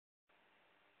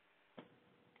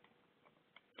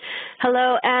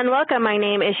Hello and welcome. My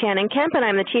name is Shannon Kemp and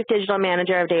I'm the Chief Digital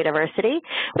Manager of DATAVERSITY.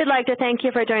 We'd like to thank you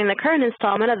for joining the current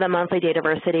installment of the monthly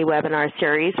DATAVERSITY webinar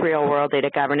series, Real World Data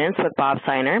Governance with Bob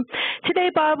Seiner. Today,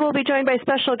 Bob will be joined by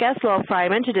special guest Lowell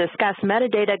Fryman to discuss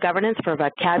metadata governance for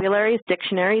vocabularies,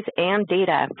 dictionaries, and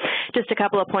data. Just a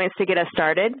couple of points to get us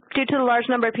started. Due to the large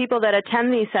number of people that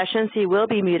attend these sessions, you will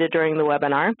be muted during the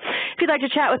webinar. If you'd like to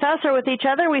chat with us or with each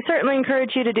other, we certainly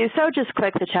encourage you to do so. Just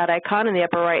click the chat icon in the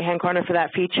upper right-hand corner for that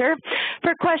feature.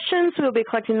 For questions, we'll be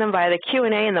collecting them via the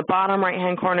Q&A in the bottom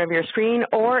right-hand corner of your screen,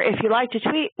 or if you like to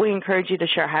tweet, we encourage you to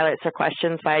share highlights or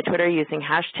questions via Twitter using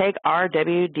hashtag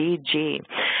RWDG.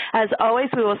 As always,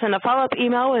 we will send a follow-up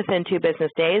email within 2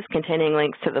 business days containing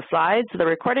links to the slides, the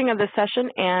recording of this session,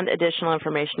 and additional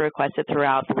information requested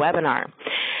throughout the webinar.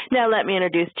 Now let me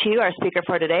introduce to you our speaker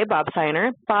for today, Bob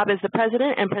Seiner. Bob is the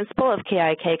President and Principal of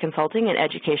KIK Consulting and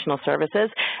Educational Services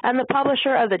and the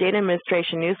publisher of the Data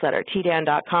Administration newsletter,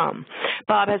 tdan.com.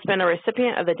 Bob has been a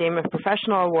recipient of the DAMA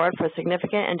Professional Award for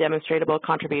significant and demonstrable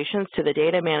contributions to the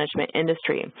data management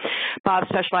industry. Bob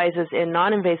specializes in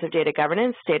non-invasive data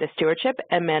governance, data stewardship,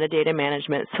 and metadata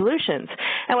management solutions.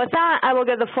 And with that, I will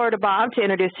give the floor to Bob to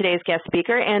introduce today's guest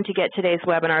speaker and to get today's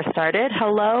webinar started.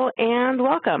 Hello and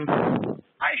welcome.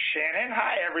 Hi, Shannon.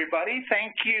 Hi, everybody.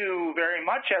 Thank you very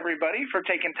much, everybody, for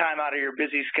taking time out of your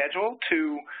busy schedule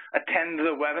to attend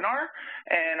the webinar.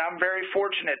 And I'm very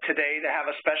fortunate today to have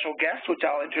a special guest, which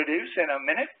I'll introduce in a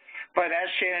minute. But as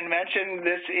Shannon mentioned,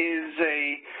 this is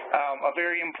a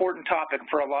very important topic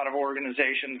for a lot of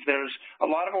organizations. There's a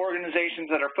lot of organizations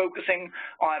that are focusing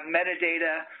on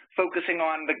metadata, focusing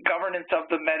on the governance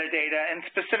of the metadata, and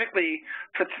specifically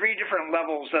for 3 different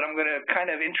levels that I'm going to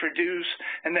kind of introduce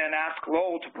and then ask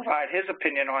Lowell to provide his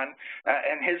opinion on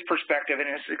and his perspective and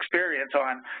his experience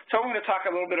on. So I'm going to talk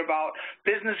a little bit about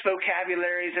business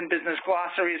vocabularies and business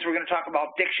glossaries. We're going to talk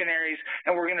about dictionaries,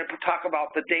 and we're going to talk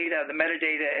about the data, the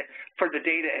metadata for the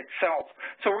data itself.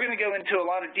 So we're going to go into a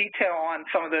lot of detail on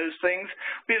some of those things.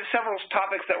 We have several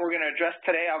topics that we're going to address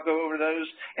today. I'll go over those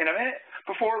in a minute.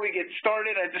 Before we get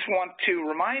started, I just want to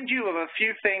remind you of a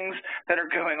few things that are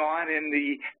going on in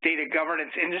the data governance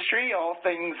industry, all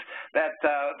things that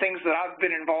I've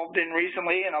been involved in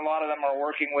recently, and a lot of them are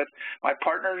working with my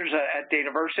partners at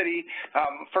DATAVERSITY.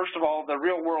 First of all, the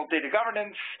Real World Data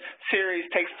Governance series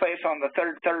takes place on the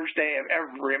 3rd Thursday of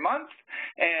every month,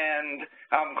 and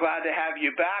I'm glad to have you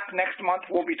back. Next month,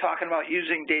 we'll be talking about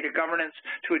using data governance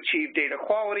to achieve data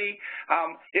quality.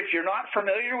 If you're not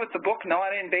familiar with the book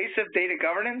Non-Invasive Data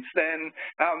Governance, then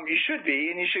you should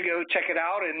be, and you should go check it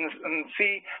out and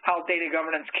see how data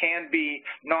governance can be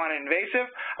non-invasive.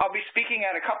 I'll be speaking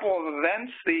at a couple of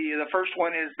events. The first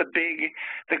one is the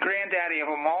granddaddy of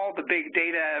them all, the big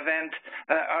data event,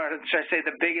 or should I say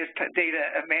the biggest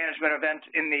data management event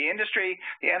in the industry,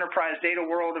 the Enterprise Data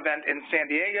World event in San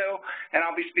Diego, and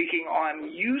I'll be speaking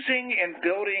on using and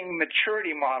building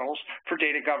maturity models for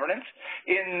data governance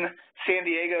in San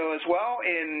Diego as well.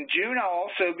 In June, I'll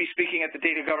also be speaking at the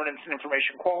Data Governance and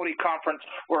Information Quality Conference,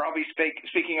 where I'll be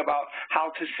speaking about how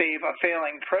to save a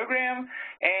failing program.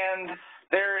 And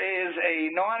there is a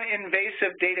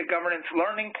non-invasive data governance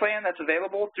learning plan that's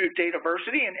available through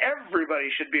DATAVERSITY, and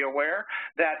everybody should be aware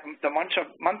that the month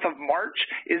of March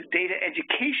is Data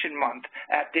Education Month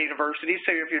at DATAVERSITY.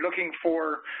 So if you're looking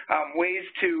for ways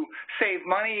to save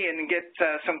money and get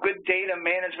some good data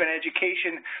management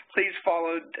education, please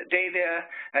follow data,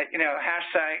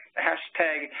 hashtag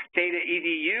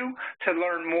DataEDU to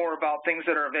learn more about things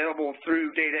that are available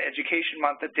through Data Education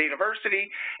Month at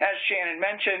DATAVERSITY. As Shannon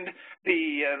mentioned, the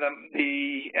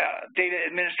Data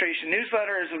Administration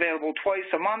newsletter is available twice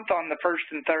a month on the 1st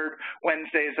and 3rd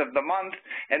Wednesdays of the month,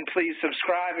 and please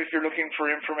subscribe if you're looking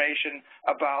for information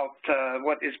about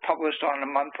what is published on a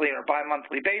monthly or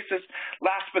bi-monthly basis.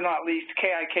 Last but not least,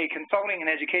 KIK Consulting and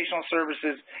Educational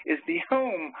Services is the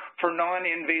home for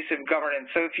non-invasive governance.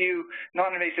 So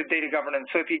non-invasive data governance.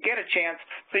 So if you get a chance,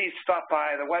 please stop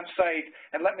by the website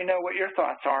and let me know what your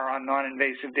thoughts are on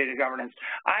non-invasive data governance.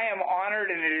 I am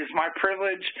honored, and it is my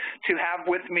privilege to have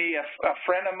with me a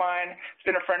friend of mine.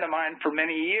 He's been a friend of mine for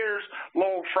many years,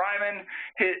 Lowell Fryman,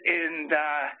 and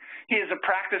he is a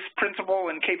practice principal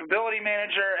and capability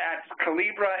manager at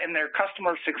Calibra in their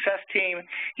customer success team.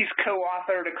 He's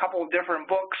co-authored a couple of different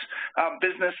books.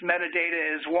 Business Metadata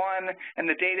is one, and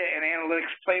the Data and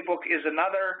Analytics Playbook is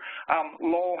another.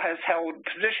 Lowell has held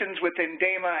positions within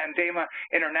DAMA and DAMA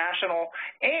International,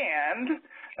 and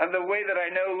the way that I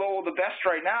know Lowell the best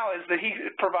right now is that he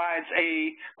provides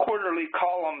a quarterly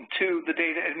column to the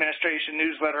Data Administration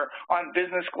newsletter on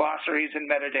business glossaries and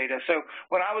metadata. So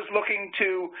when I was looking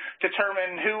to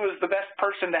determine who was the best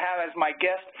person to have as my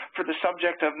guest for the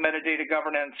subject of metadata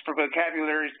governance for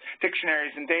vocabularies,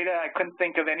 dictionaries, and data, I couldn't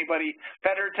think of anybody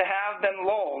better to have than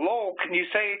Lowell. Lowell, can you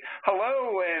say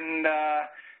hello and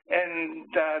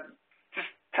just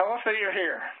tell us that you're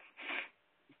here?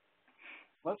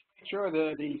 Let's make sure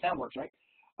the sound works, right?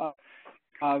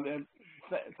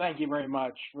 Thank you very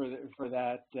much for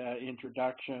that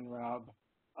introduction, Rob.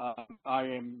 I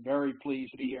am very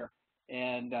pleased to be here,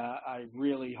 and I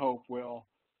really hope will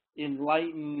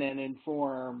enlighten and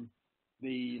inform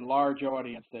the large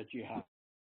audience that you have.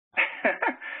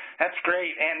 That's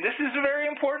great, and this is a very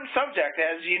important subject.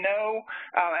 As you know,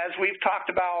 as we've talked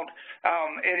about,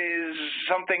 it is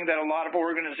something that a lot of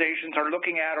organizations are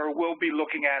looking at or will be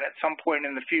looking at some point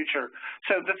in the future.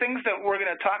 So the things that we're going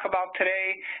to talk about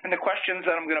today and the questions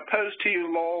that I'm going to pose to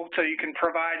you, Lowell, so you can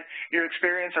provide your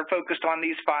experience are focused on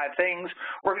these 5 things.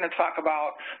 We're going to talk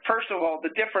about, first of all,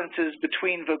 the differences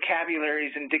between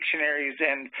vocabularies and dictionaries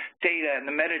and data and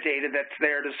the metadata that's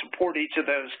there to support each of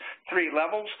those 3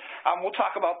 levels. We'll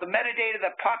talk about the metadata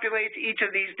that populates each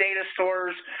of these data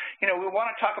stores. You know, we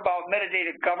want to talk about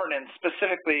metadata governance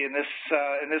specifically in this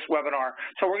webinar.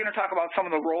 So we're going to talk about some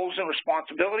of the roles and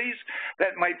responsibilities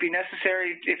that might be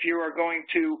necessary if you are going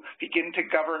to begin to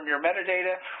govern your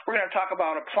metadata. We're going to talk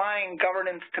about applying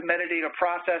governance to metadata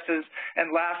processes,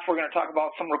 and last, we're going to talk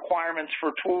about some requirements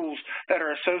for tools that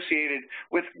are associated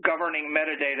with governing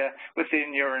metadata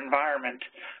within your environment.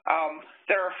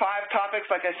 There are 5 topics,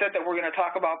 like I said, that we're going to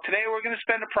talk about today. We're going to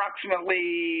spend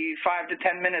approximately 5 to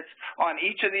 10 minutes on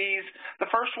each of these. The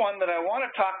first one that I want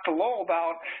to talk to Lowell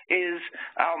about is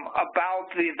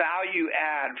about the value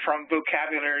add from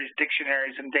vocabularies,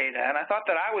 dictionaries, and data. And I thought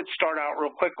that I would start out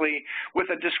real quickly with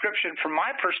a description from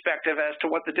my perspective as to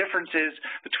what the difference is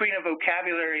between a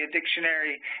vocabulary, a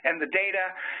dictionary, and the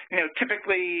data. You know,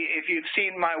 typically, if you've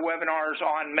seen my webinars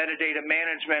on metadata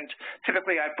management,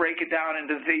 typically I break it down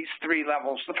into these 3 levels.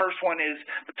 The first one is,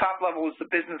 the top level is the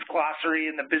business glossary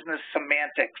and the business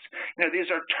semantics. You know, these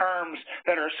are terms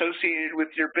that are associated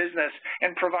with your business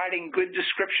and providing good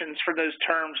descriptions for those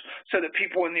terms so that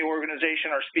people in the organization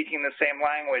are speaking the same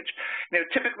language. You know,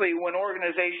 typically when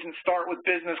organizations start with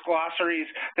business glossaries,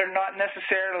 they're not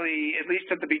necessarily, at least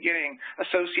at the beginning,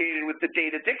 associated with the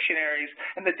data dictionaries.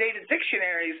 And the data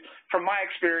dictionaries, from my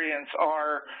experience,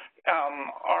 are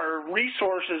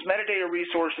resources, metadata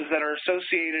resources that are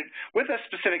associated with a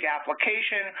specific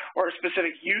application or a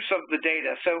specific use of the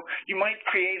data. So you might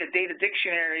create a data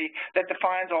dictionary that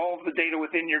defines all of the data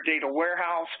within your data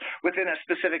warehouse, within a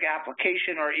specific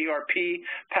application or ERP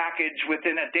package,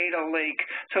 within a data lake.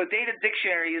 So a data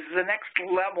dictionary is the next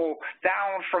level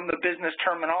down from the business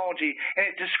terminology, and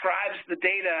it describes the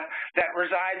data that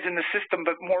resides in the system,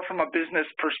 but more from a business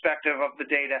perspective of the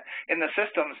data in the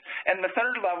systems. And the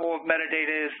third level of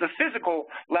metadata is the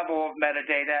physical level of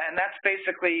metadata, and that's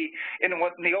basically in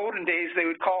what in the olden days they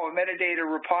would call a metadata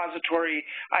repository.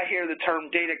 I hear the term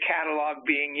data catalog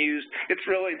being used. It's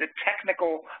really the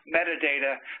technical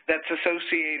metadata that's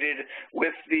associated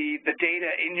with the data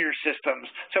in your systems.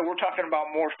 So we're talking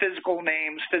about more physical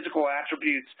names, physical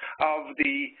attributes of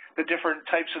the different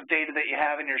types of data that you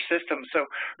have in your system. So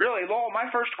really, Lowell, my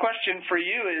first question for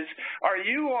you is, are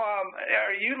you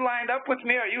lined up with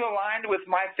me? Are you aligned with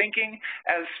my thinking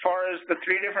as far as the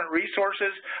 3 different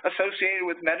resources associated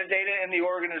with metadata in the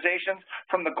organizations,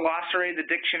 from the glossary, the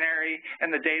dictionary,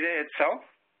 and the data itself?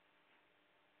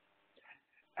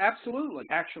 Absolutely.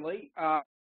 Actually, now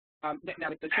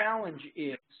the challenge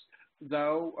is,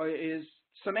 though, is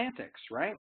semantics,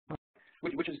 right?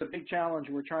 Which is the big challenge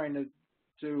we're trying to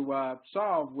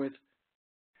solve with,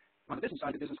 on the business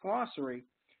side, the business glossary.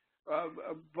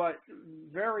 But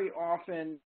very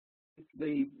often,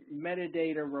 the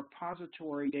metadata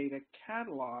repository data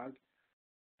catalog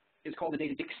is called the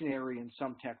data dictionary in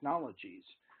some technologies.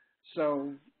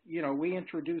 So, you know, we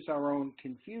introduce our own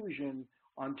confusion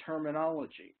on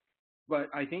terminology. But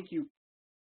I think you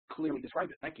clearly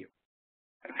described it. Thank you.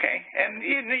 Okay, and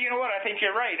you know what, I think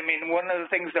you're right. I mean, one of the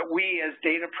things that we as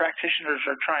data practitioners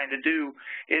are trying to do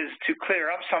is to clear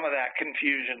up some of that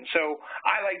confusion. So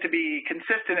I like to be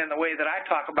consistent in the way that I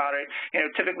talk about it. You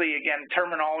know, typically, again,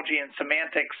 terminology and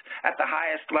semantics at the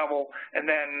highest level, and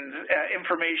then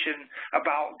information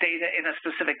about data in a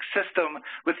specific system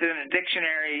within a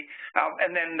dictionary,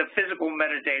 and then the physical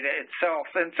metadata itself.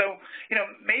 And so, you know,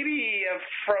 maybe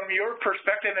from your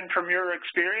perspective and from your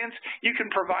experience, you can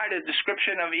provide a description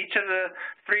description of each of the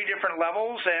three different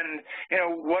levels, and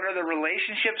what are the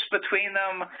relationships between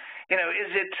them?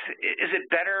 Is it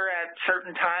better at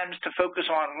certain times to focus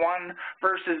on one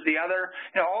versus the other?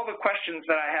 All the questions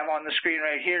that I have on the screen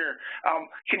right here.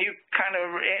 Can you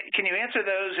answer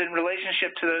those in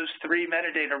relationship to those three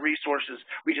metadata resources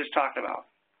we just talked about?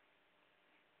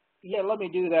 Yeah, let me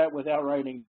do that without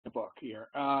writing the book here,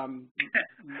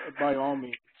 by all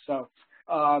means. So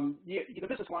the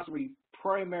business glossary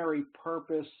primary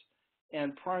purpose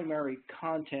and primary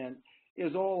content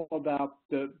is all about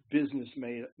the business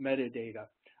metadata.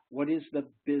 What is the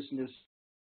business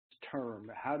term?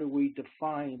 How do we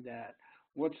define that?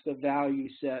 What's the value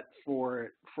set for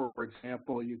it? For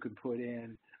example, you could put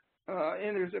in,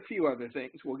 and there's a few other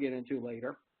things we'll get into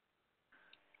later.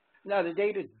 Now, the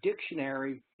data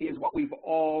dictionary is what we've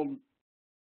all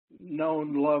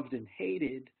known, loved, and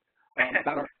hated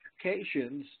about our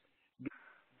applications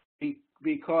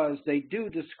because they do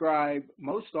describe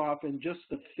most often just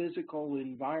the physical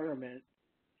environment.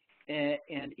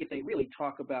 And if they really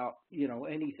talk about,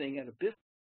 anything at a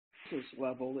business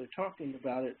level, they're talking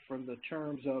about it from the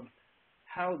terms of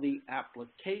how the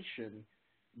application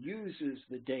uses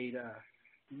the data,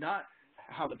 not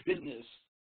how the business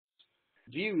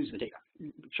views the data,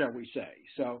 shall we say.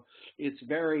 So it's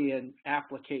very an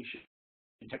application,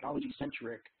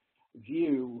 technology-centric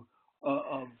view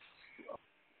of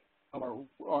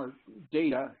our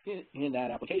data in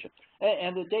that application.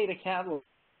 And the data catalog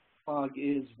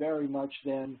is very much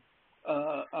then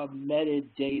a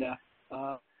metadata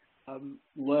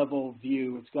level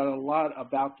view. It's got a lot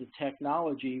about the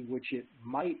technology which it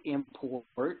might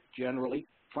import generally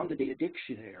from the data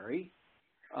dictionary,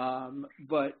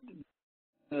 but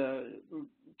the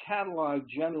catalog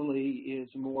generally is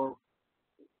more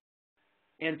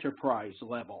enterprise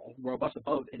level, robust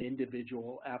above an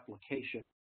individual application.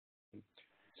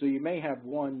 So you may have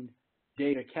one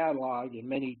data catalog and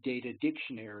many data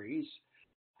dictionaries,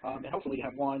 and hopefully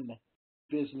have one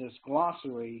business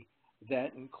glossary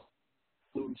that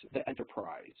includes the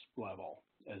enterprise level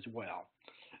as well.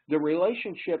 The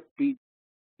relationship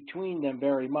between them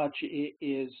very much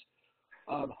is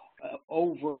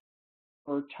over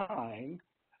time,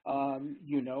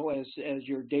 as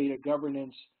your data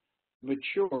governance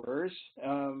matures,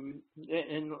 and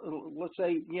let's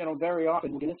say, very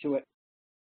often we'll get into it,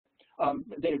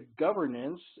 data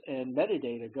governance and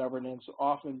metadata governance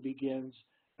often begins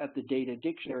at the data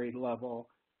dictionary level,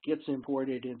 gets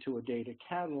imported into a data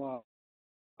catalog,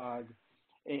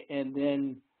 and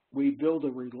then we build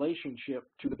a relationship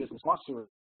to the business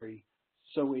glossary.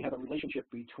 So we have a relationship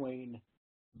between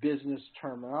business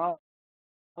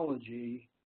terminology,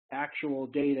 actual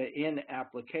data in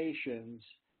applications,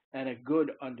 and a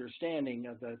good understanding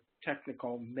of the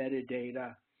technical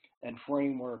metadata and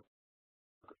framework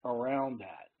around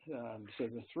that. So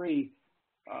the three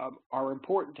are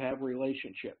important to have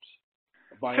relationships.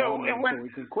 So we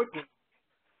can quickly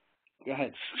go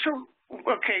ahead. So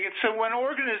when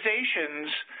organizations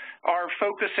are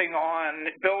focusing on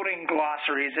building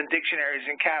glossaries and dictionaries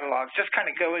and catalogs, just kind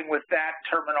of going with that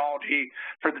terminology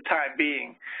for the time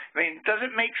being, does it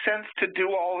make sense to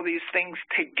do all of these things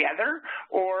together,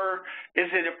 or is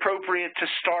it appropriate to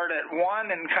start at one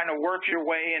and kind of work your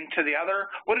way into the other?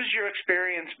 What has your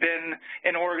experience been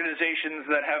in organizations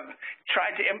that have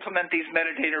tried to implement these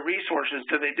metadata resources?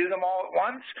 Do they do them all at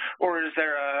once, or is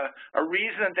there a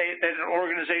reason that an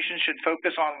organization should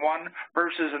focus on one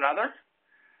versus another?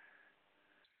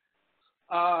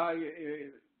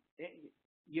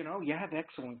 You have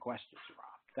excellent questions,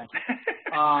 Rob. Thank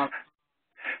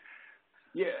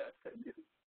you.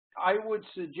 I would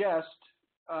suggest,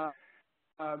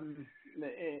 and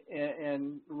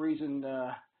reason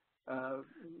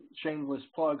shameless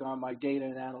plug on my data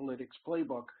and analytics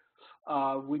playbook,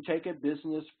 we take a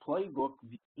business playbook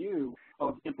view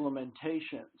of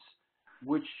implementations,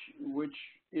 which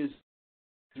is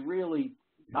really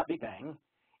not Big Bang.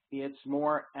 It's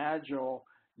more agile.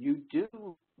 You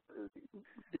do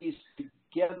these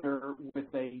together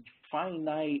with a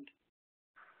finite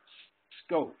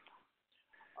scope,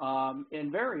 and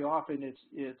very often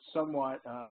it's somewhat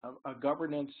a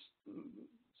governance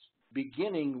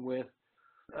beginning with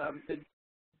the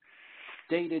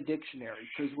data dictionary,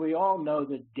 because we all know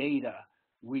the data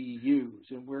we use,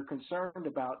 and we're concerned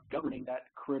about governing that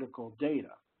critical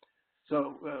data.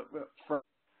 So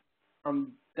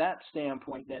from that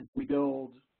standpoint, then we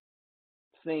build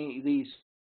these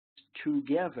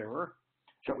together,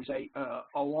 shall we say,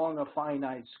 along a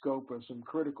finite scope of some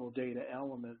critical data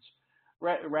elements,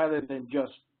 rather than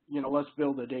just, let's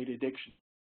build a data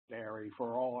dictionary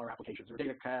for all our applications, or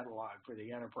data catalog for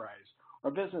the enterprise,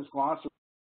 or business glossary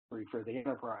for the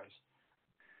enterprise.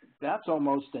 That's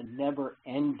almost a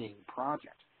never-ending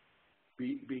project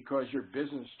because your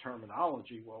business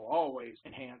terminology will always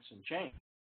enhance and change.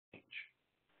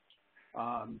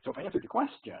 So if I answered the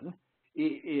question,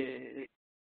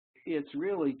 it's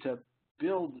really to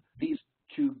build these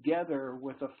together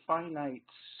with a finite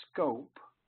scope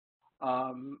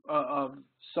of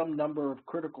some number of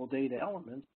critical data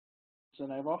elements.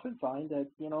 And I've often find that,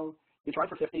 you try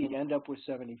for 50 and you end up with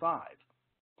 75.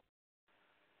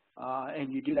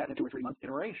 And you do that in a 2 or 3 month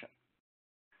iteration.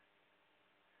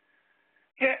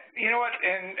 Yeah, you know what,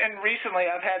 and recently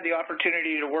I've had the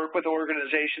opportunity to work with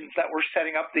organizations that were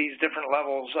setting up these different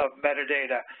levels of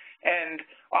metadata. And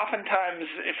oftentimes,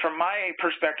 from my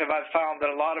perspective, I've found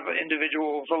that a lot of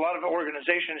individuals, a lot of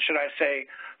organizations, should I say,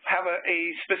 have a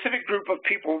specific group of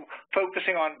people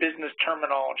focusing on business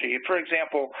terminology. For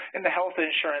example, in the health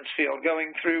insurance field,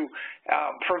 going through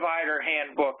provider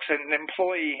handbooks and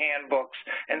employee handbooks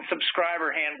and subscriber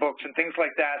handbooks and things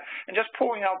like that, and just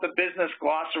pulling out the business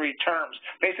glossary terms,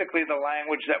 basically the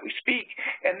language that we speak,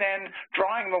 and then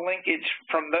drawing the linkage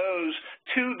from those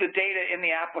to the data in the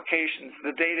applications,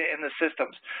 the data in the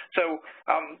systems. So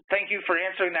thank you for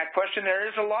answering that question. There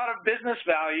is a lot of business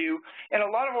value, and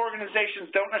a lot of organizations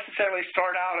don't necessarily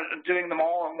start out doing them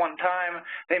all at one time.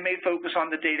 They may focus on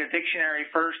the data dictionary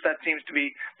first. That seems to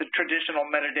be the traditional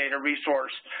metadata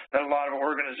resource that a lot of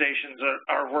organizations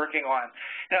are working on.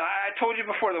 Now, I told you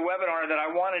before the webinar that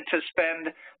I wanted to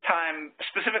spend time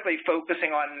specifically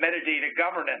focusing on metadata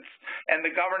governance and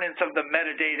the governance of the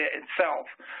metadata itself.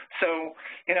 So,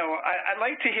 I'd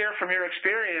like to hear from your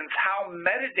experience how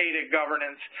metadata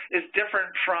governance is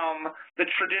different from the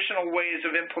traditional ways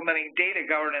of implementing data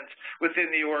governance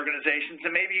within the organizations.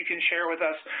 And maybe you can share with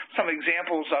us some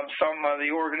examples of some of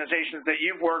the organizations that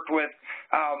you've worked with,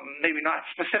 maybe not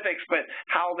specifics, but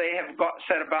how they have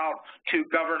set about to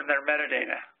govern their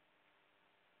metadata.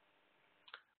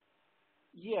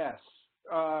 Yes,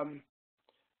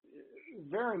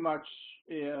 very much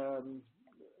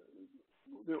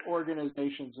the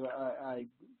organizations I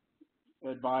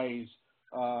advise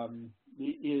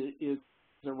is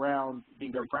around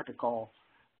being very practical,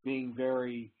 being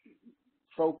very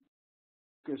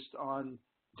focused on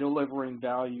delivering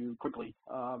value quickly,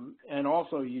 and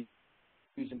also using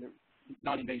the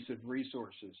non-invasive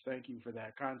resources. Thank you for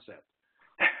that concept.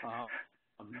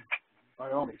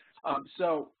 By all means.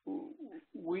 So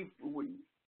we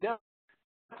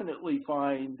definitely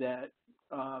find that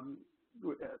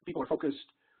people are focused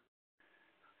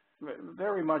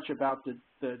very much about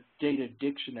the data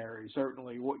dictionary.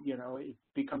 Certainly, it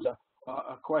becomes a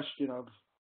question of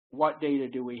what data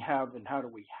do we have and how do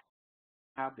we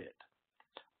have it.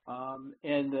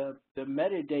 And the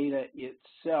metadata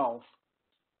itself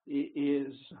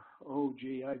is,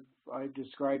 I've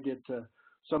described it to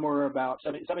somewhere about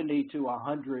 70 to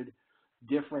 100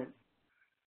 different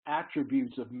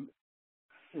attributes of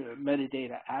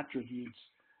metadata attributes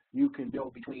you can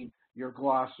build between your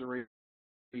glossary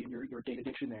and your data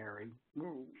dictionary,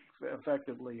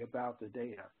 effectively about the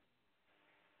data.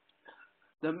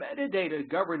 The metadata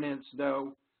governance,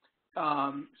 though,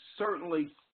 certainly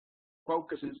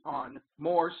focuses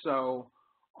more so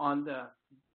on the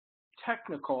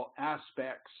technical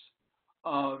aspects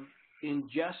of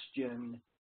ingestion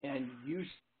and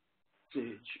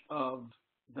usage of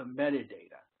the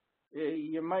metadata.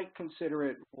 You might consider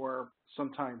it for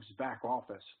sometimes back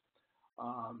office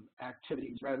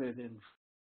activities rather than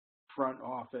front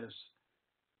office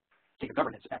data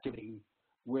governance activity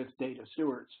with data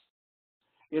stewards.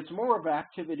 It's more of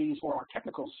activities for our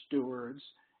technical stewards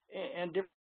and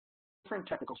different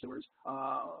technical stewards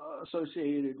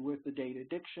associated with the data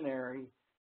dictionary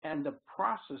and the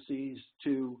processes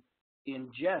to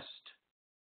ingest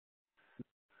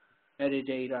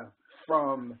metadata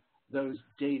from those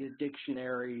data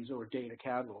dictionaries or data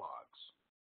catalogs.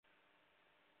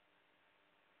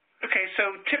 Okay, so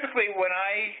typically when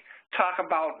I talk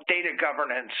about data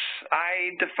governance,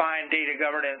 I define data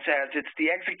governance as it's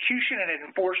the execution and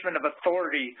enforcement of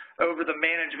authority over the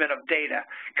management of data.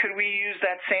 Could we use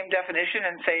that same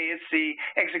definition and say it's the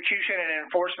execution and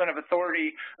enforcement of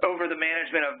authority over the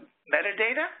management of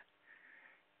metadata?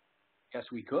 Yes,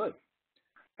 we could.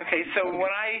 Okay, so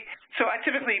I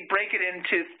typically break it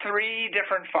into 3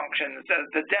 different functions.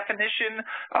 The definition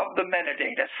of the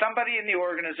metadata. Somebody in the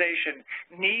organization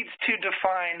needs to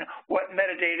define what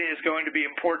metadata is going to be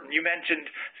important. You mentioned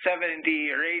 70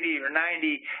 or 80 or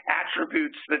 90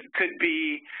 attributes that could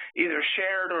be either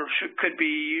shared or could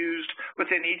be used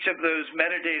within each of those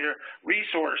metadata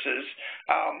resources.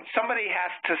 Somebody has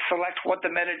to select what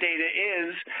the metadata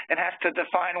is and has to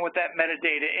define what that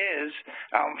metadata is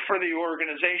for the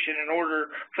organization. organization, in order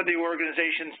for the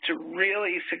organizations to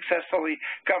really successfully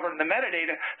govern the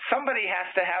metadata, somebody has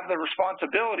to have the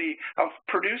responsibility of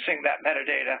producing that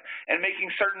metadata and making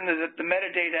certain that the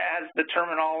metadata, as the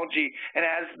terminology and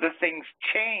as the things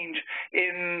change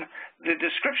in the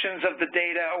descriptions of the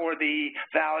data or the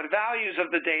valid values of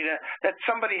the data, that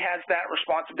somebody has that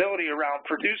responsibility around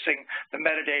producing the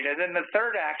metadata. Then the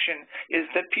third action is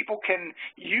that people can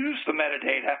use the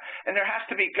metadata, and there has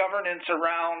to be governance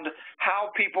around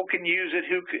how people can use it,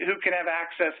 who can have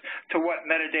access to what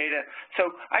metadata.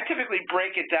 So I typically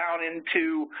break it down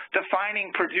into defining,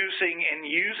 producing, and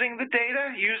using the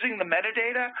data, using the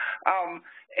metadata,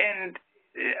 and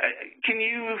can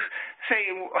you say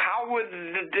how would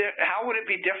it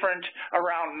be different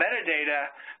around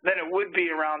metadata than it would be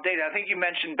around data? I think you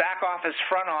mentioned back office,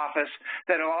 front office,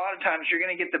 that a lot of times you're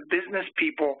going to get the business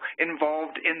people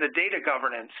involved in the data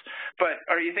governance. But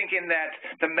are you thinking that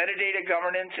the metadata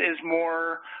governance is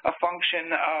more a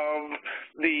function of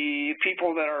the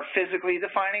people that are physically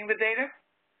defining the data?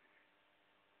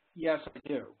 Yes, I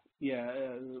do. Yeah,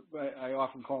 I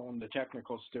often call them the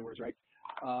technical stewards, right?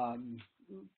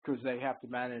 Because they have to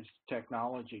manage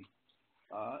technology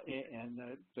and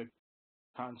the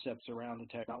concepts around the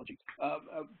technology.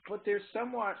 But there's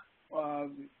somewhat,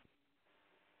 to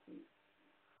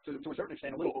a certain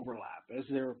extent, a little overlap, as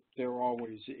there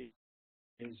always is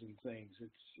in things.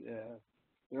 It's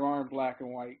there aren't black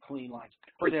and white clean lines.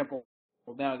 For example,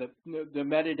 now the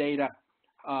metadata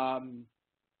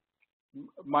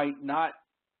might not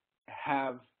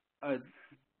have a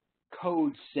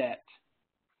code set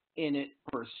in it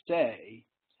per se,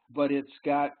 but it's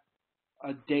got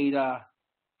a data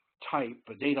type,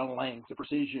 a data length, a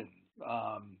precision,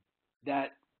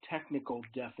 that technical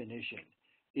definition.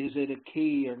 Is it a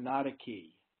key or not a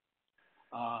key?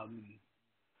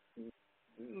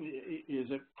 Is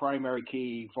it primary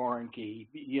key, foreign key?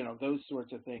 You know, those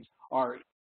sorts of things are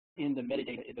in the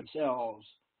metadata themselves,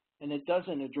 and it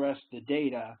doesn't address the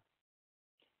data,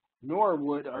 nor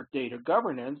would our data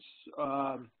governance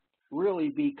really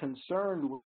be concerned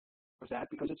with that,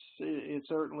 because it's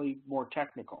certainly more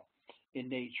technical in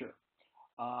nature.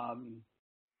 And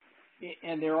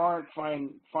there aren't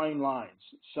fine lines.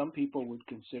 Some people would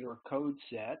consider a code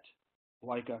set,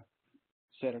 like a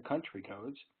set of country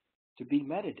codes, to be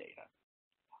metadata.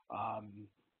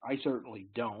 I certainly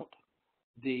don't.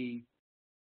 The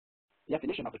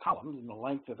definition of the columns and the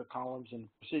length of the columns and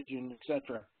precision,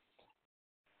 etc.,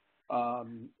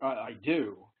 I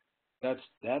do.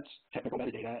 That's technical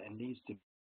metadata and needs to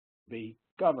be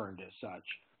governed as such,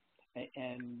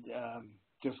 and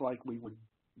just like we would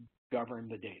govern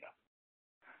the data.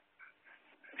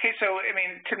 Okay, so I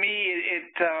mean, to me,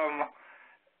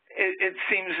 it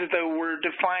seems as though we're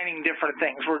defining different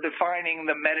things. We're defining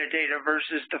the metadata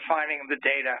versus defining the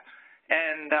data.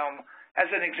 And as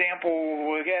an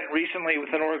example, again, recently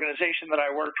with an organization that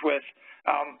I worked with,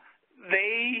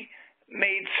 they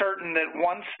made certain that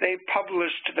once they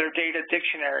published their data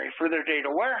dictionary for their data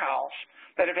warehouse,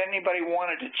 that if anybody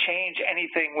wanted to change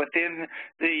anything within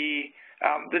the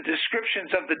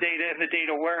descriptions of the data in the data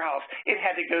warehouse, it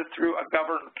had to go through a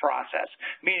governed process,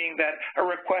 meaning that a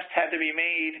request had to be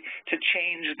made to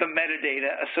change the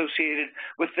metadata associated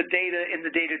with the data in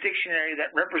the data dictionary that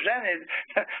represented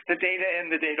the data in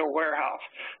the data warehouse.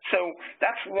 So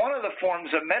that's one of the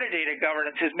forms of metadata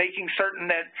governance, is making certain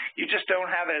that you just don't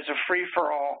have it as a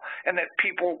free-for-all, and that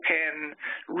people can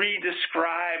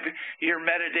redescribe your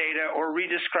metadata or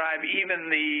redescribe even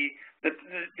the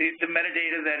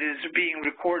metadata that is being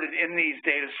recorded in these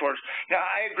data sources. Now,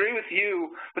 I agree with you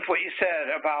with what you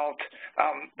said about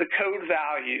the code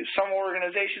values. Some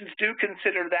organizations do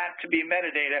consider that to be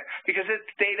metadata because it's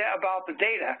data about the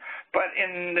data, but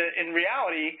in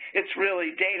reality, it's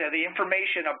really data. The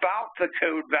information about the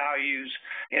code values,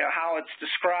 you know, how it's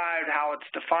described, how it's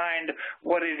defined,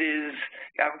 what it is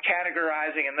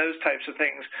categorizing, and those types of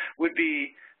things would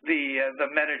be the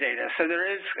metadata. So there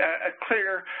is a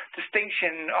clear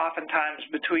distinction oftentimes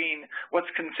between what's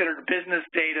considered business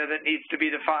data that needs to be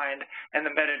defined and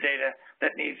the metadata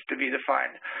that needs to be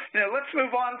defined. You know, let's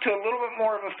move on to a little bit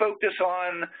more of a focus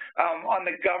on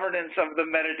the governance of the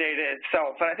metadata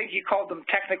itself. And I think you called them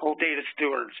technical data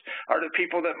stewards, are the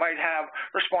people that might have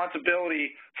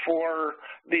responsibility for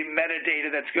the metadata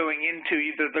that's going into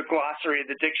either the glossary,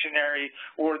 the dictionary,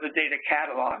 or the data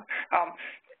catalog.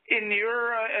 in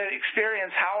your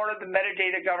experience, how are the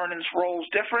metadata governance roles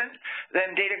different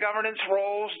than data governance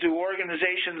roles? Do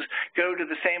organizations go to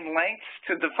the same lengths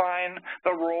to define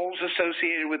the roles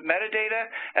associated with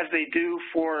metadata as they do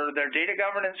for their data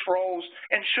governance roles,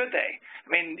 and should they? I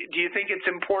mean, do you think it's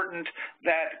important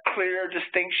that clear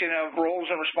distinction of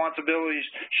roles and responsibilities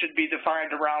should be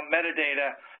defined around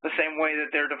metadata the same way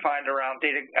that they're defined around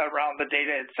the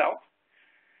data itself?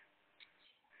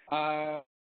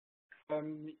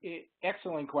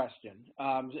 Excellent question.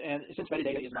 And since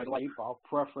metadata is my life, I'll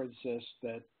preface this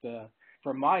that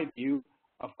from my view,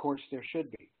 of course, there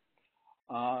should be.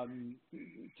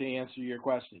 To answer your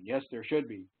question, yes, there should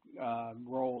be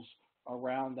roles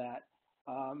around that.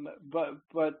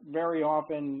 But very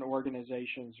often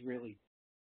organizations really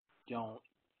don't.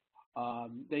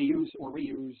 They use or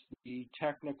reuse the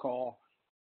technical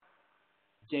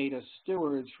data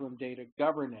stewards from data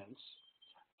governance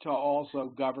to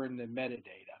also govern the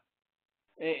metadata.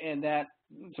 And that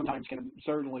sometimes can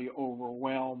certainly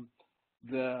overwhelm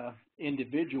the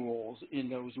individuals in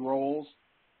those roles.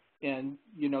 And,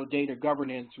 you know, data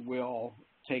governance will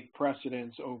take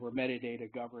precedence over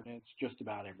metadata governance just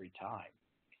about every time.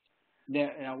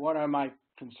 Now what am I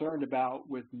concerned about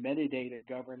with metadata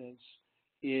governance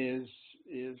is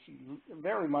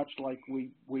very much like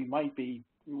we might be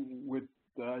with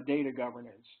data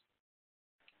governance.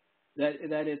 That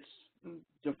it's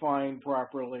defined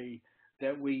properly,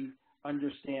 that we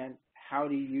understand how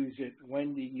to use it,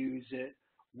 when to use it,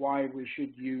 why we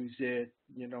should use it,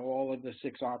 you know, all of the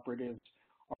 6 operatives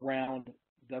around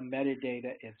the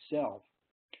metadata itself.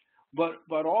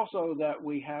 But also that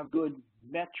we have good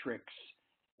metrics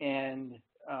and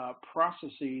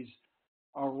processes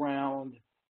around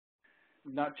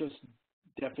not just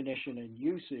definition and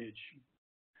usage,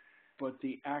 but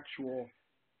the actual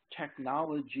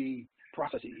technology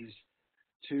processes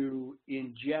to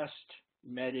ingest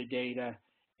metadata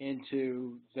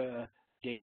into the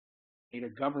data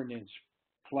governance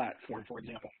platform, for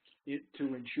example,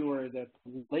 to ensure that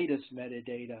the latest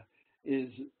metadata is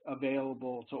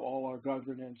available to all our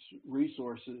governance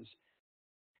resources,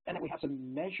 and that we have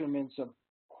some measurements of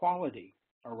quality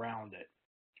around it.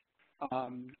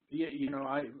 You know,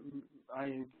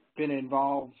 I've been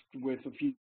involved with a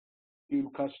few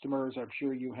customers, I'm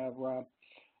sure you have, Rob,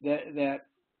 that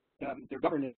their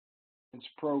governance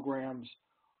programs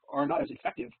are not as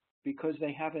effective because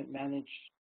they haven't managed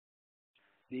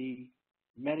the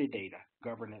metadata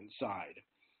governance side.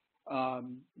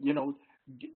 You know,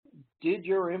 did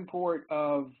your import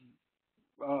of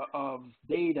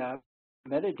data,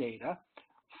 metadata,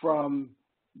 from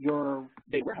your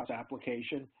data warehouse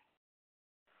application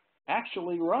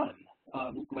actually run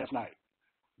last night?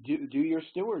 Do your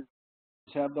stewards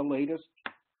have the latest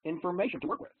information to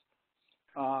work with?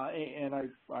 And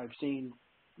I've seen,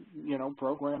 you know,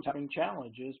 programs having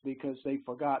challenges because they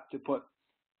forgot to put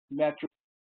metrics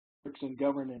and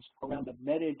governance around the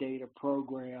metadata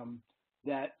program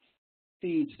that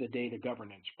feeds the data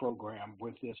governance program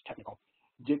with this technical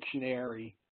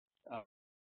dictionary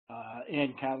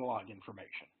and catalog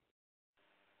information.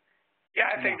 Yeah,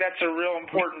 I think that's a real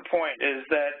important point, is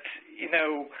that, you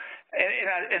know,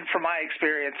 and from my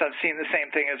experience, I've seen the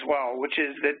same thing as well, which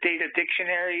is that data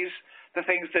dictionaries, the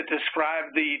things that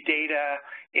describe the data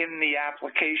in the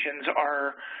applications,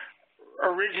 are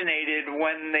originated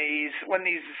when these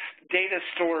data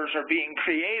stores are being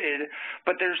created,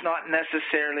 but there's not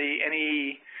necessarily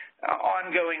any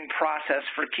ongoing process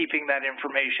for keeping that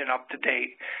information up to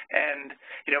date. And,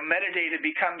 you know, metadata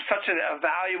becomes such a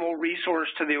valuable resource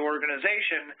to the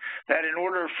organization that in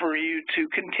order for you to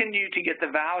continue to get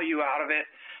the value out of it,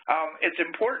 it's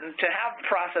important to have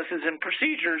processes and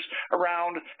procedures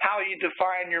around how you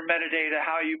define your metadata,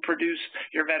 how you produce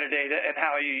your metadata, and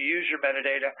how you use your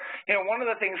metadata. You know, one of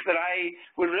the things that I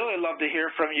would really love to hear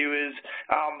from you is,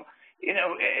 you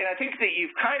know, and I think that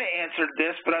you've kind of answered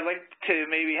this, but I'd like to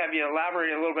maybe have you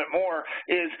elaborate a little bit more,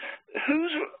 is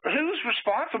who's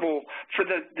responsible for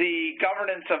the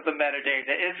governance of the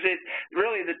metadata? Is it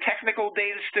really the technical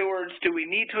data stewards? Do we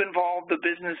need to involve the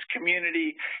business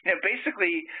community? You know,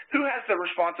 basically, who has the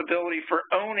responsibility for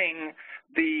owning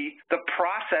the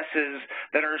processes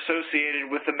that are associated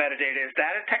with the metadata? Is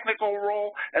that a technical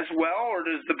role as well, or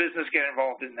does the business get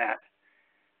involved in that?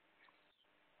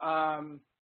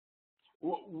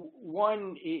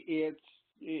 One, it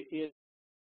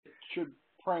should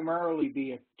primarily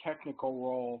be a technical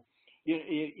role.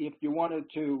 If you wanted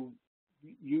to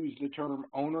use the term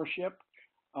ownership,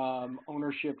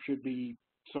 ownership should be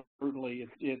certainly,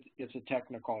 it's a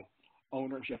technical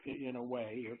ownership in a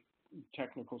way, or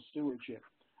technical stewardship.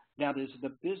 Now, does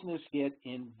the business get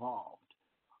involved?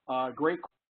 Great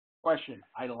question.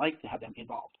 I like to have them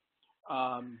involved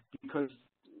because,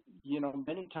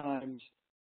 many times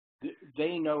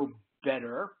they know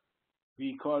better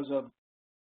because of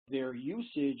their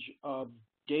usage of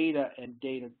data and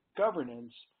data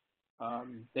governance.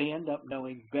 They end up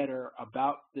knowing better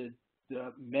about the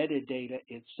metadata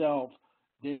itself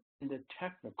than the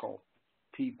technical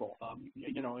people.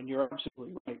 And you're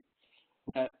absolutely right.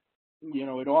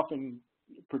 It often,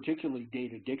 particularly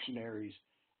data dictionaries,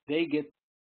 they get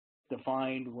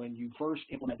defined when you first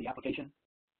implement the application,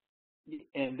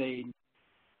 and they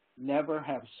never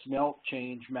have smelt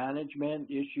change management,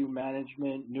 issue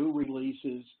management, new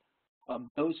releases.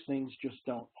 Those things just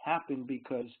don't happen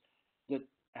because the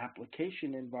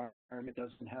application environment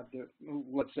doesn't have the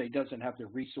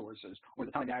resources or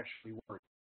the time to actually worry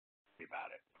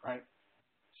about it, right?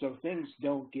 So things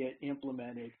don't get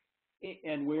implemented,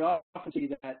 and we often see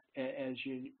that as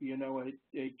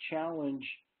a challenge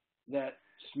that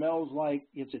smells like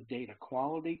it's a data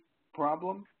quality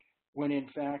problem, when in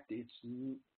fact it's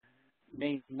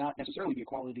may not necessarily be a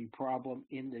quality problem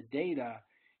in the data.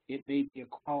 It may be a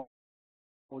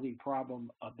quality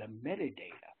problem of the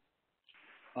metadata.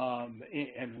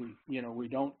 And we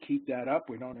don't keep that up.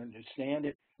 We don't understand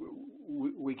it.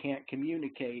 We can't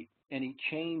communicate any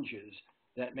changes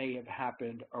that may have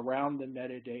happened around the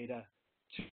metadata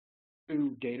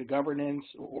to data governance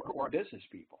or business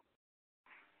people.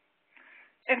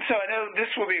 And so I know this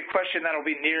will be a question that will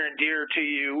be near and dear to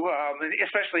you,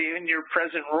 especially in your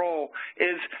present role,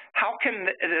 is how can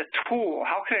a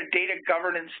data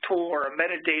governance tool or a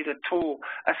metadata tool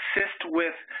assist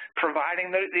with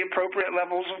providing the appropriate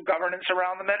levels of governance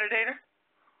around the metadata?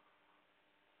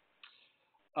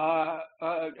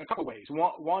 A couple ways.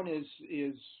 One is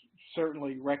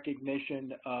certainly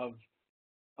recognition of,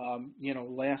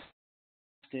 last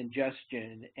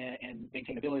ingestion and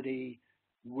maintainability,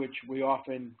 which we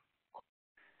often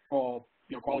call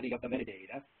quality of the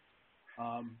metadata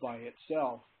by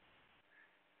itself,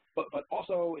 but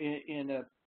also in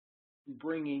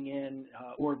bringing in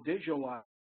or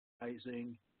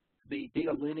visualizing the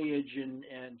data lineage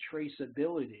and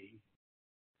traceability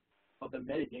of the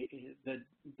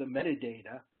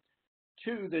metadata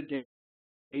to the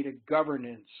data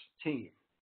governance team.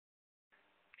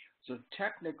 So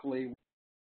technically,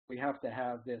 we have to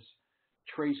have this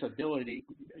traceability,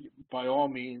 by all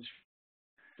means,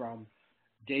 from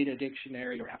data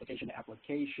dictionary or application to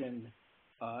application,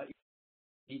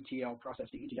 ETL process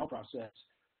to ETL process,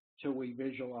 till we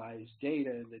visualize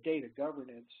data. And the data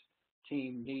governance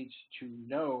team needs to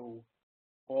know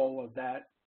all of that,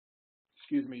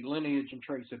 lineage and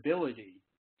traceability,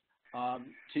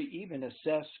 to even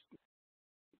assess,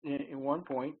 in one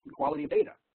point, quality of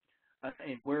data.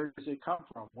 And where does it come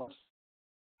from? What's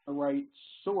the right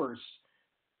source?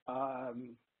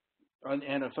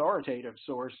 An authoritative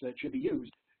source that should be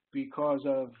used because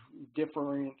of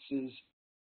differences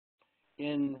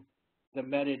in the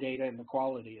metadata and the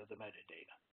quality of the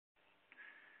metadata.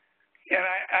 And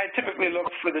I typically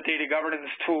look for the data governance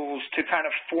tools to kind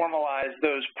of formalize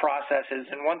those processes.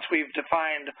 And once we've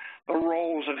defined the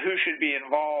roles of who should be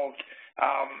involved,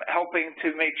 helping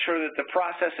to make sure that the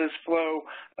processes flow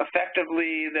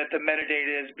effectively, that the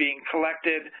metadata is being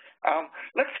collected.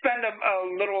 Let's spend a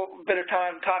little bit of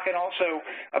time talking also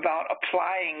about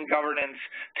applying governance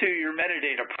to your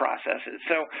metadata processes.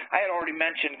 So I had already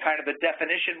mentioned kind of the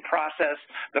definition process,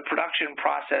 the production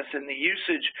process, and the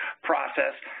usage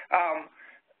process.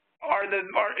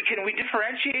 Can we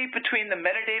differentiate between the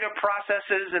metadata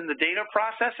processes and the data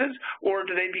processes, or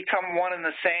do they become one and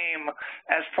the same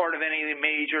as part of any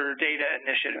major data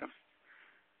initiative?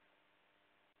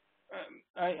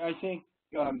 I think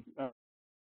I'm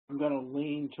going to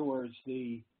lean towards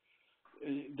they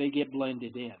get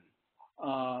blended in.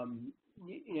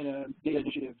 In a data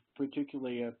initiative,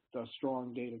 particularly a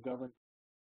strong data governance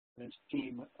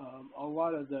team, a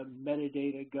lot of the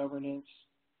metadata governance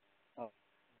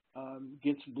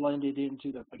gets blended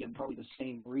into probably the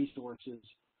same resources,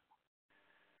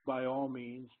 by all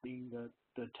means, being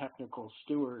the technical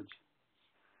stewards,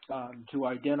 to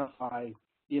identify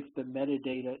if the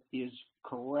metadata is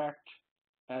correct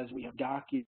as we have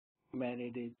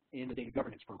documented it in the data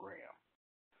governance program,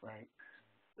 right?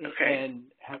 Okay. And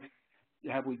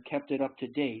have we kept it up to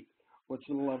date? What's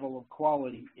the level of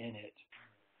quality in it?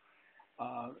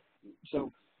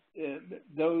 So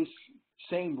those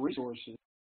same resources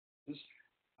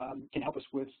can help us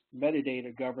with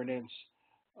metadata governance,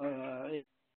 and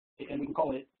we can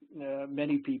call it,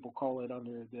 many people call it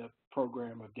under the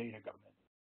program of data governance.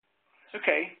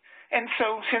 Okay. And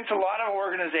so since a lot of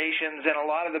organizations and a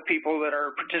lot of the people that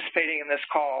are participating in this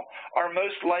call are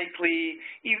most likely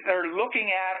either looking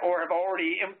at or have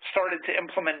already started to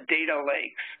implement data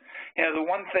lakes, you know, the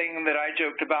one thing that I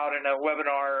joked about in a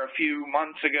webinar a few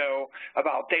months ago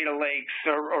about data lakes,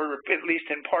 or at least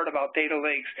in part about data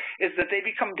lakes, is that they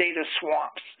become data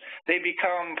swamps. They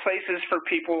become places for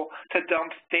people to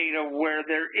dump data where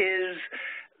there is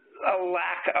a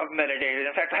lack of metadata.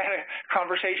 In fact, I had a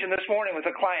conversation this morning with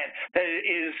a client that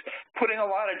is putting a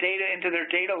lot of data into their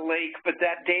data lake, but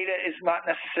that data is not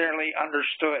necessarily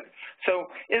understood. So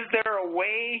is there a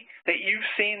way that you've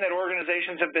seen that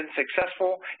organizations have been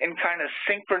successful in kind of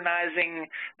synchronizing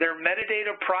their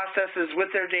metadata processes with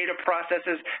their data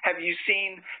processes? Have you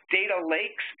seen data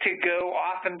lakes to go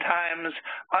oftentimes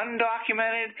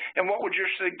undocumented? And what would your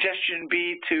suggestion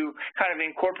be to kind of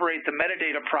incorporate the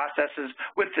metadata processes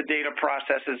with the data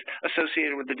processes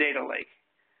associated with the data lake?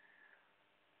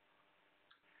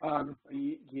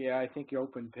 Yeah, I think you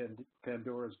opened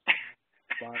Pandora's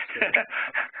box.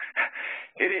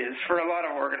 It is for a lot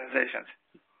of organizations.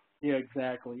 Yeah,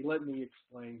 exactly. Let me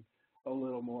explain a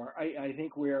little more. I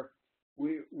think we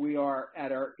are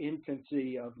at our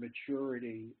infancy of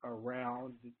maturity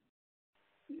around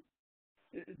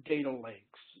data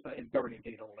lakes and governing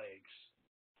data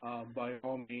lakes. By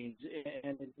all means,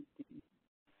 and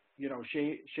you know,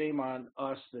 shame on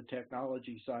us, the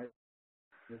technology side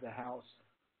of the house.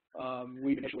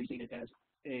 We've initially seen it as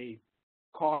a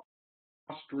cost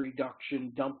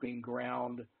reduction dumping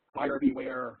ground, buyer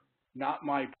beware, not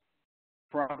my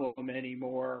problem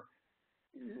anymore.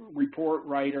 Report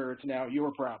writer, it's now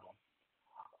your problem.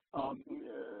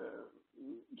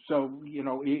 So, you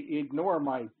know, ignore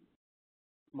my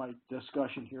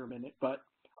discussion here a minute, but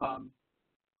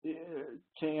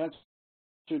to answer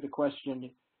the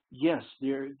question, yes,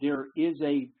 there is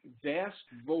a vast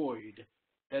void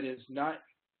that is not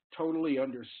totally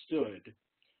understood,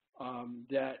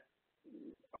 that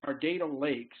our data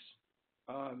lakes,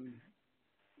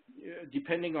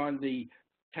 depending on the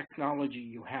technology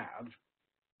you have,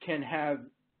 can have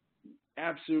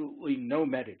absolutely no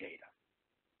metadata.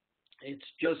 It's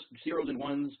just zeros and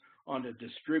ones on a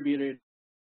distributed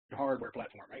hardware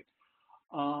platform, right?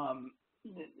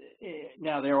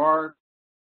 Now, there are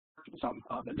some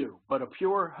that do, but a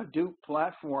pure Hadoop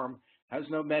platform has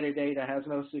no metadata, has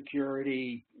no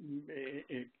security,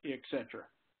 etc.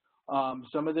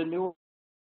 Some of the newer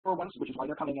ones, which is why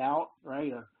they're coming out,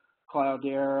 right?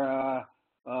 Cloudera,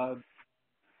 I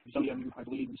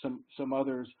believe, some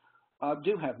others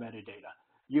do have metadata.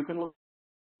 You can look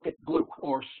at Glue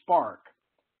or Spark.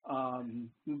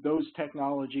 Those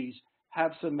technologies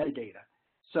have some metadata.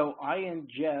 So I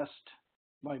ingest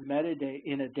my metadata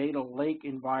in a data lake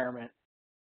environment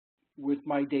with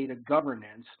my data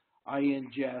governance. I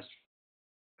ingest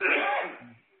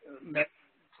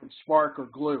from Spark or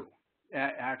Glue,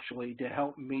 actually, to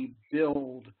help me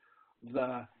build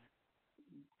the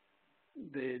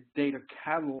data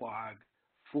catalog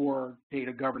for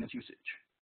data governance usage.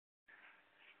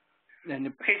 And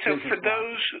okay, so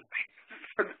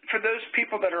for those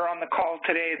people that are on the call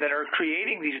today that are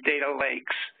creating these data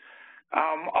lakes,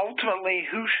 ultimately,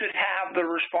 who should have the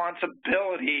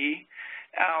responsibility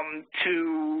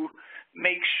to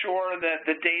make sure that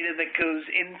the data that goes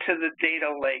into the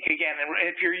data lake, again,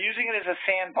 if you're using it as a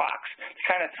sandbox, to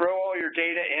kind of throw all your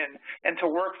data in and to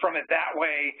work from it that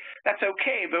way, that's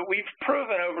okay, but we've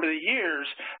proven over the years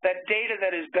that data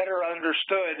that is better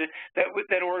understood, that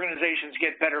organizations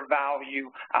get better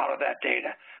value out of that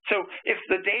data. So if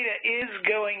the data is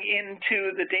going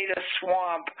into the data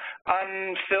swamp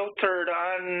unfiltered,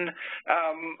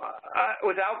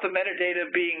 without the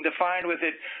metadata being defined with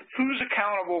it, who's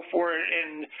accountable for it?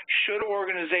 And should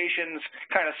organizations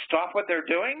kind of stop what they're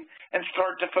doing and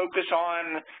start to focus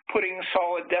on putting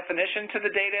solid definition to the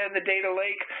data in the data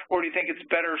lake, or do you think it's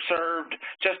better served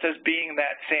just as being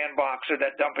that sandbox or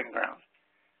that dumping ground?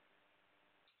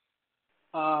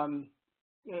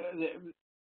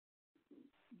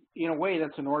 In a way,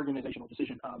 that's an organizational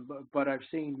decision, but I've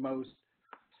seen most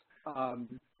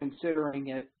considering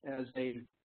it as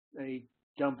a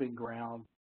dumping ground,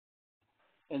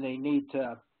 and they need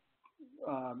to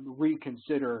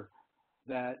reconsider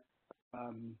that,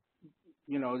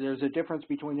 you know, there's a difference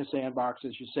between a sandbox,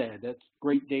 as you said. That's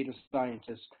great data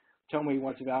scientists. Tell me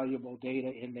what's valuable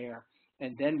data in there,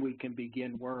 and then we can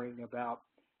begin worrying about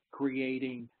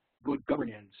creating good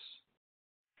governance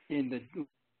in the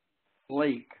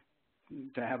lake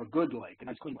to have a good lake, a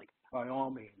nice clean lake, by all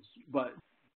means. But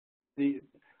you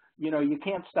know, you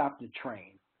can't stop the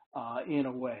train. In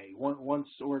a way, once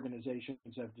organizations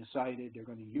have decided they're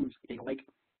going to use data lake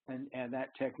and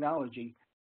that technology,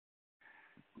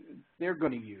 they're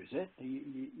going to use it.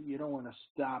 You don't want to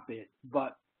stop it,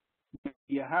 but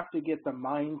you have to get the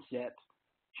mindset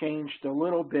changed a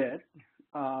little bit,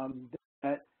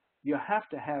 that you have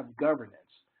to have governance,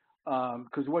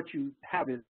 because what you have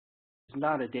is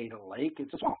not a data lake,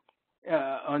 it's a swamp,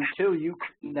 until you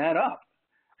clean that up.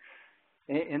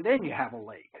 And then you have a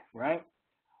lake, right?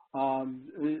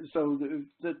 So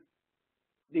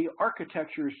the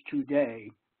architectures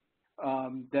today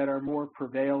that are more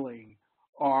prevailing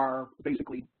are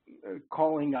basically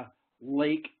calling a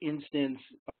lake instance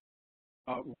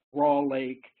a raw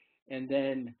lake, and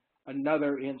then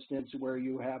another instance where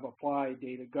you have applied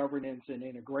data governance and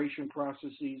integration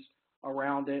processes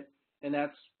around it, and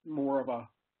that's more of a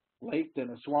lake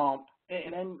than a swamp.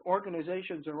 And then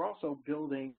organizations are also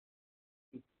building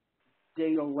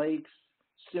data lakes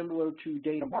similar to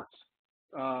data marts.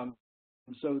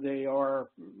 So they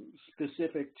are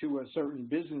specific to a certain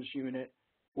business unit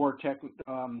or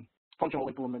functional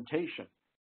implementation.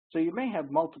 So you may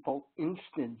have multiple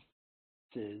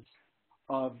instances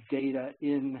of data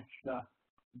in the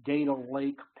data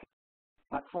lake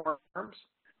platforms,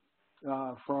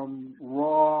 from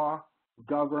raw,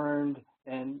 governed,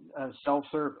 and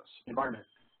self-service environment,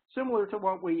 similar to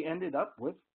what we ended up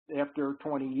with after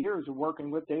 20 years of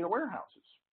working with data warehouses.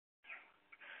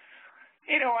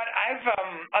 You know what,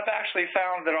 I've actually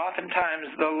found that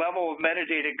oftentimes the level of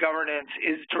metadata governance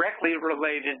is directly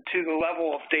related to the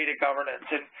level of data governance.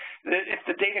 And if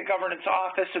the data governance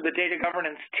office or the data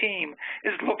governance team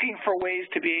is looking for ways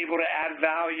to be able to add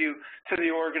value to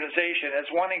the organization, as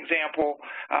one example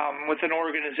with an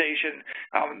organization,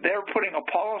 they're putting a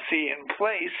policy in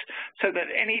place so that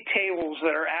any tables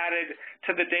that are added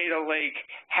to the data lake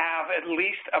have at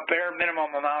least a bare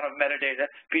minimum amount of metadata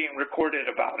being recorded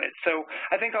about it. So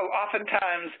I think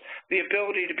oftentimes the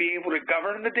ability to be able to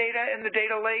govern the data in the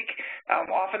data lake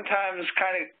oftentimes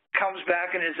kind of comes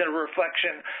back and is a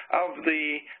reflection of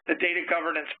the data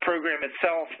governance program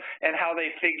itself and how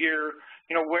they figure,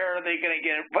 you know, where are they going to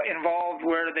get involved,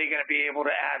 where are they going to be able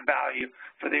to add value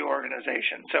for the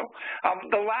organization. So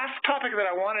the last topic that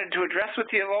I wanted to address with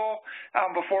you all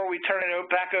before we turn it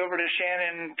back over to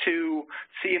Shannon to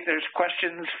see if there's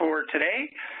questions for today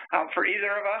for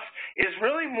either of us is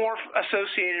really more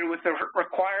associated with the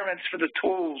requirements for the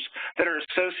tools that are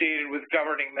associated with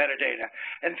governing metadata.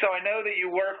 And so I know that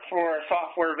you work for a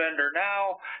software vendor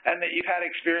now and that you've had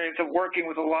experience of working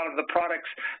with a lot of the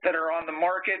products that are on the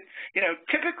market. You know,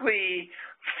 typically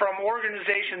from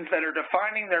organizations that are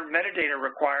defining their metadata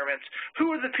requirements,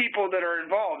 who are the people that are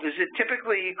involved? Is it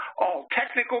typically all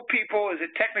technical people? Is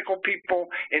it technical people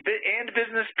and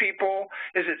business people?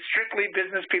 Is it strictly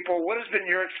business people? What has been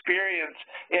your experience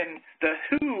in the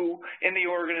who in the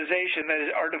organization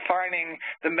that are defining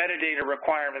the metadata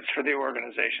requirements for the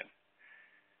organization?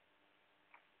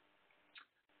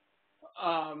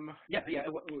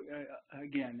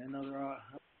 Again, another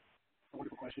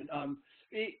wonderful question.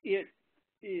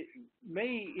 It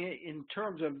may, in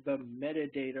terms of the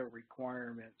metadata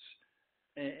requirements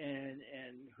and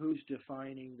who's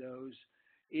defining those,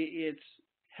 it's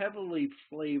heavily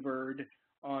flavored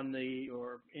on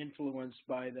or influenced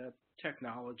by the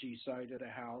technology side of the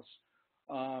house.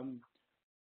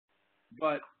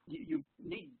 But you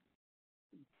need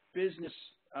business,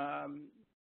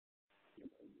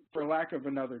 for lack of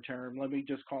another term, let me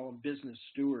just call them business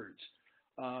stewards,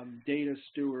 data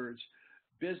stewards,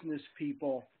 business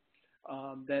people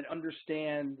that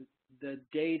understand the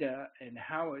data and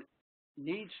how it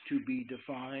needs to be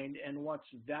defined and what's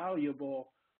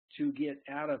valuable to get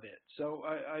out of it. So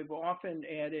I've often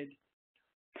added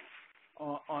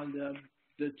on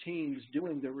the teams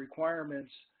doing the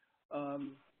requirements,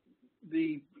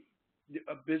 the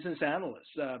business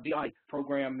analysts, BI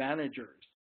program managers,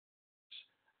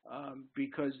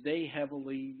 because they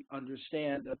heavily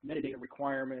understand the metadata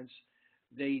requirements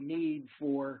they need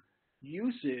for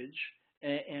usage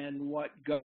and what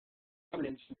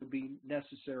governance would be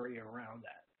necessary around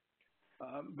that.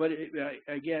 But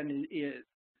again,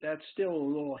 that's still a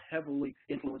little heavily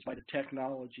influenced by the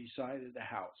technology side of the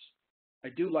house. I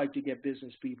do like to get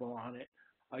business people on it,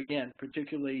 again,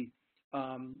 particularly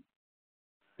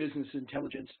business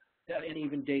intelligence and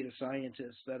even data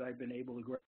scientists that I've been able to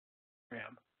grab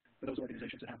for those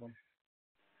organizations that have them.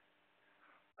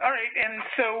 All right, and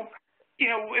so, you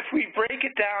know, if we break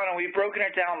it down, and we've broken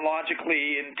it down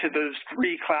logically into those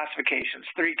three classifications,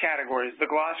 three categories, the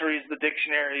glossaries, the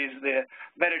dictionaries, the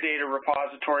metadata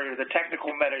repository, or the technical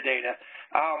metadata,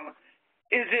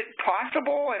 is it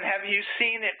possible, and have you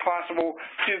seen it possible,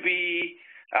 to be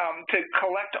to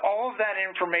collect all of that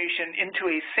information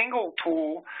into a single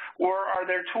tool, or are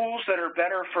there tools that are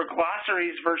better for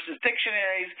glossaries versus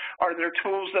dictionaries? Are there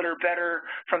tools that are better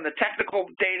from the technical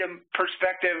data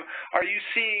perspective? Are you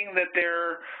seeing that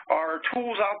there are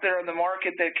tools out there in the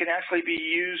market that can actually be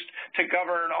used to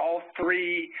govern all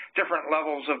three different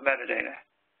levels of metadata?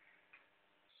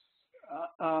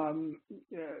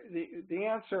 The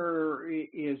answer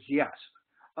is yes.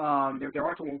 There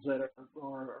are tools that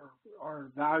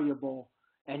are valuable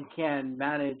and can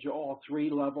manage all three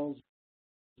levels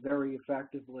very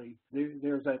effectively.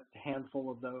 There's a handful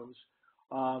of those.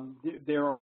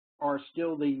 There are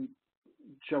still the,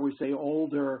 shall we say,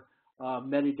 older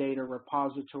metadata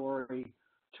repository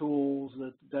tools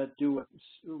that do a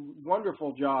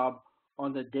wonderful job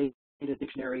on the data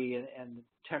dictionary and the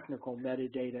technical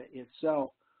metadata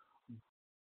itself,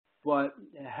 but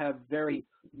have very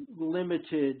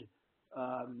limited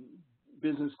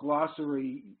business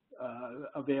glossary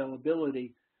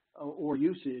availability or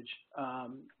usage,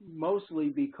 mostly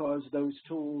because those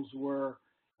tools were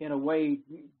in a way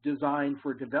designed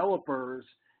for developers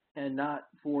and not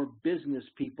for business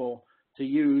people to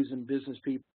use, and business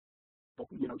people,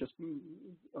 just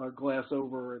glass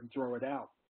over and throw it out.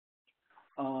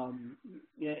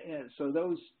 So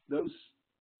those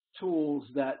tools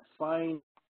that find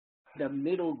the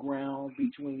middle ground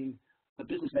between the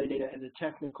business metadata and the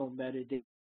technical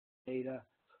metadata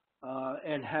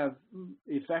and have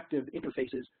effective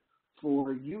interfaces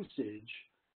for usage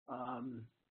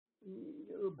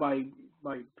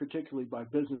particularly by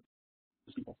business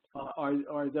people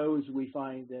are those we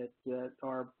find that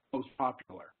are most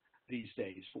popular these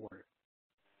days for it.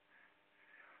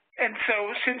 And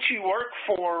so since you work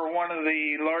for one of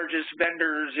the largest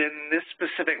vendors in this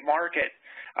specific market,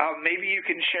 maybe you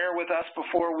can share with us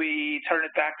before we turn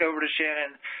it back over to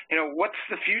Shannon, what's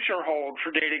the future hold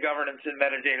for data governance and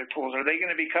metadata tools? Are they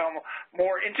going to become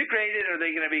more integrated? Are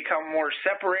they going to become more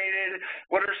separated?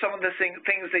 What are some of the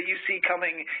things that you see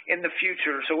coming in the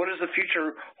future? So what does the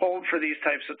future hold for these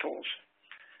types of tools?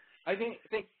 I think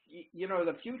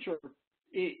the future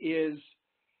is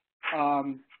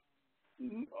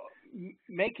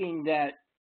making that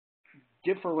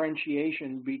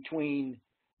differentiation between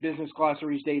business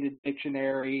glossaries, data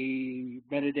dictionary,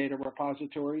 metadata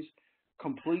repositories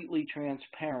completely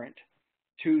transparent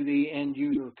to the end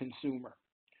user consumer.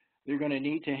 They're going to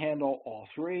need to handle all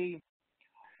three.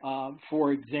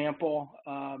 For example,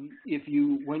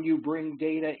 when you bring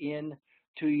data in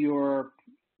to your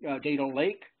data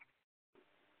lake,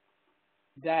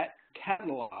 that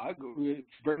catalog,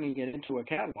 bringing it into a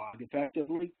catalog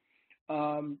effectively,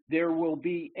 there will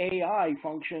be AI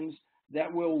functions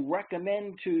that will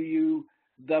recommend to you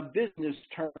the business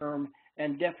term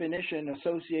and definition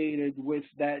associated with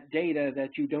that data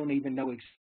that you don't even know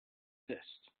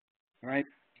exists, right?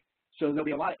 So there'll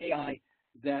be a lot of AI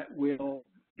that will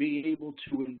be able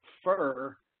to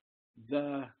infer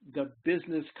the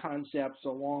business concepts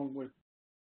along with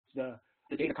the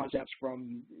data concepts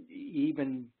from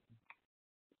even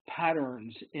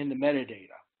patterns in the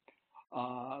metadata.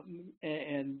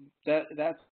 And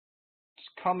that's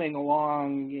coming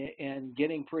along and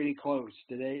getting pretty close.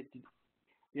 Today,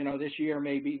 this year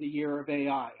may be the year of AI,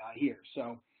 I hear.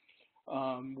 So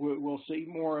we'll see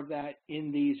more of that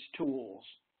in these tools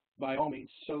by all means.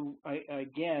 So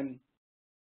again,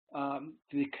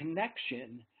 the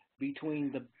connection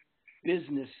between the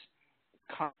business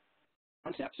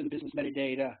concepts and business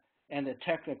metadata and the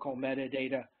technical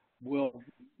metadata will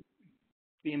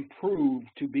be improved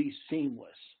to be seamless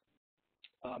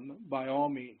by all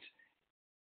means,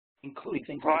 including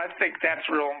things Well, I think that's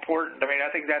real important. I mean, I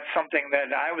think that's something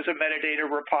that I was a metadata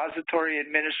repository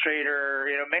administrator,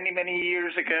 many, many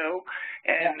years ago,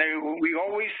 and we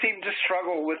always seem to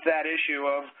struggle with that issue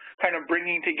of kind of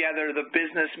bringing together the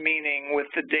business meaning with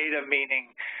the data meaning.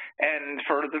 And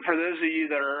for those of you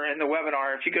that are in the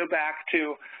webinar, if you go back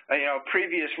to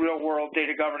previous real-world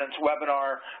data governance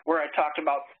webinar where I talked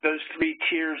about those three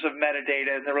tiers of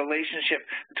metadata and the relationship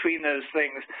between those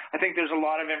things, I think there's a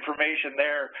lot of information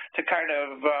there to kind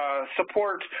of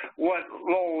support what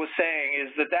Lowell was saying,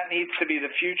 is that needs to be the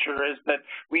future, is that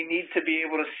we need to be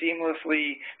able to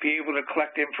seamlessly be able to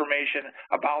collect information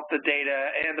about the data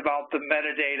and about the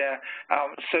metadata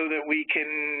so that we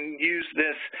can use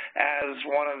this as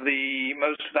one of the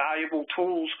most valuable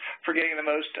tools for getting the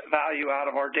most value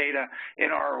out of our data in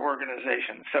our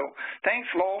organization. So thanks,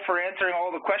 Lowell, for answering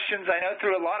all the questions. I know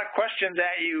threw a lot of questions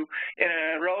at you in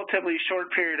a relatively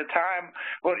short period of time.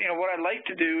 Well, what I'd like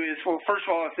to do is, well, first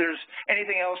of all, if there's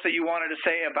anything else that you wanted to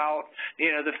say about,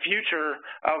 the future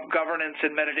of governance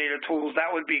and metadata tools, that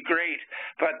would be great.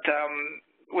 But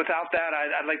without that,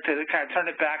 I'd like to kind of turn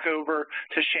it back over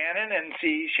to Shannon and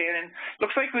see. Shannon,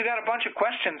 looks like we got a bunch of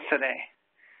questions today.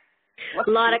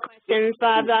 A lot of questions,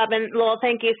 Bob, and Lowell,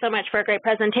 thank you so much for a great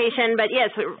presentation. But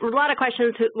yes, a lot of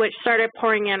questions which started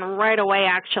pouring in right away,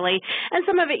 actually, and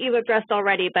some of it you've addressed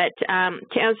already. But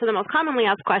to answer the most commonly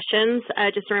asked questions,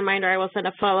 just a reminder, I will send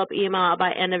a follow-up email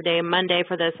by end of day Monday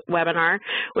for this webinar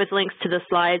with links to the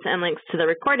slides and links to the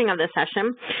recording of this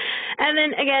session. And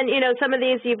then again, some of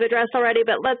these you've addressed already,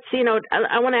 but let's,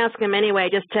 I want to ask them anyway,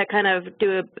 just to kind of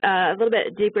do a little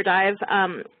bit deeper dive.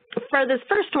 For this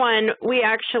first one, we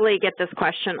actually get this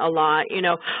question a lot.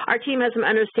 Our team has some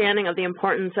understanding of the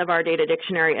importance of our data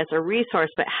dictionary as a resource,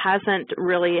 but it hasn't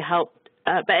really helped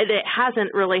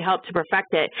to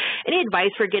perfect it. Any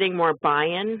advice for getting more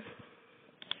buy-in?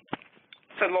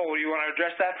 So, Lowell, you want to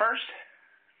address that first?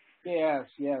 Yes.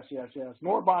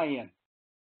 More buy-in.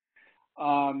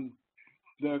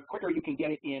 The quicker you can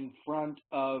get it in front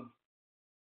of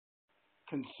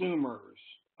consumers,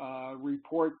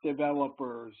 report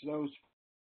developers, those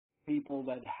people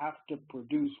that have to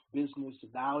produce business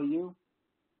value,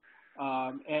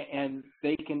 and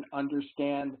they can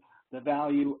understand the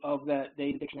value of that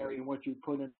data dictionary and what you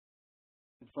put in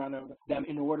front of them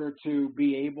in order to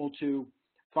be able to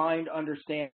find,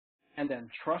 understand, and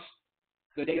trust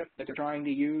the data that they're trying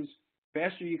to use. The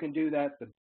faster you can do that, the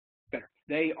better.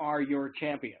 They are your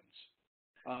champions.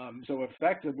 So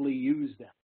effectively use them.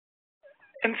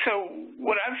 And so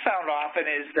what I've found often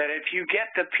is that if you get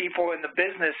the people in the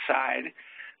business side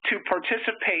to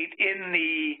participate in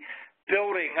the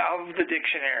building of the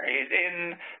dictionary,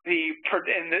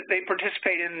 they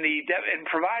participate in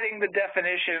providing the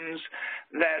definitions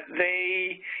that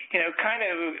they,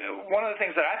 one of the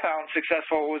things that I found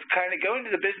successful was kind of going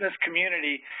to the business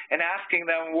community and asking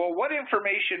them, well, what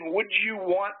information would you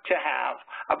want to have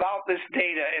about this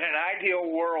data in an ideal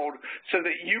world so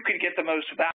that you could get the most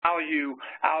value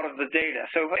out of the data?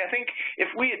 So I think if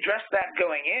we address that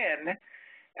going in,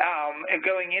 and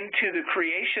going into the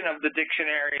creation of the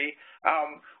dictionary,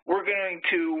 we're going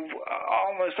to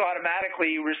almost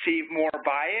automatically receive more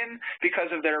buy-in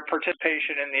because of their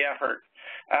participation in the effort.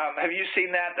 Have you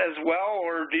seen that as well,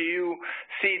 or do you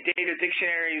see data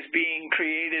dictionaries being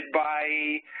created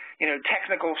by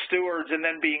technical stewards and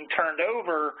then being turned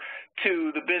over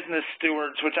to the business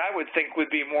stewards, which I would think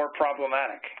would be more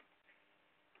problematic?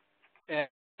 And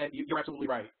you're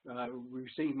absolutely right. We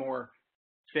see more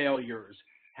failures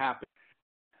happen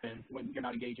when you're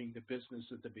not engaging the business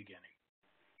at the beginning.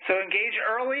 So engage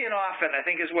early and often, I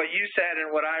think, is what you said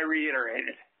and what I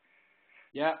reiterated.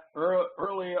 Yeah,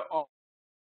 early,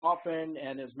 often,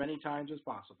 and as many times as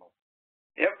possible.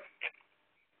 Yep.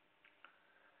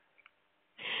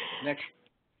 Next.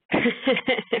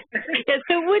 Yeah,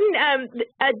 so wouldn't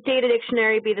a data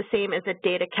dictionary be the same as a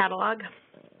data catalog?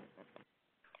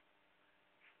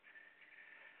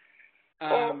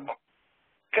 Go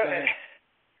ahead.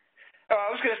 Oh, I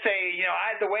was going to say,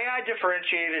 the way I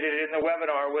differentiated it in the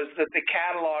webinar was that the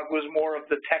catalog was more of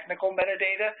the technical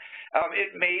metadata.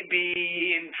 It may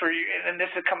be, and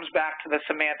this comes back to the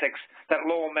semantics that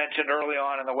Lowell mentioned early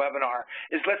on in the webinar,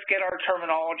 is let's get our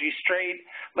terminology straight.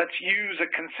 Let's use a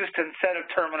consistent set of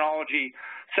terminology.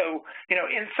 So,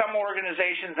 in some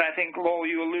organizations, and I think, Lowell,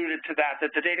 you alluded to that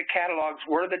the data catalogs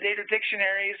were the data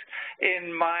dictionaries.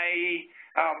 In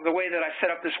the way that I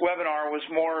set up this webinar was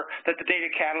more that the data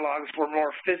catalogs were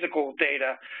more physical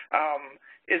data.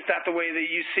 Is that the way that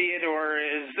you see it, or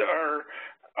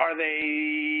are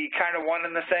they kind of one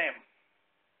and the same?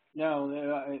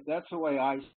 No, that's the way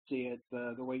I see it,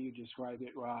 the way you describe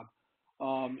it, Rob.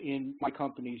 In my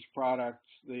company's products,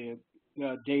 the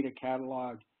data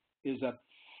catalog is a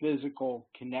physical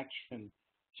connection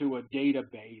to a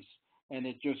database, and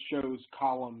it just shows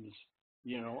columns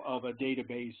of a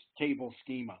database table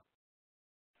schema.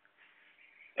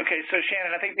 Okay, so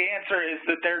Shannon, I think the answer is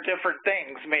that they're different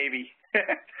things, maybe,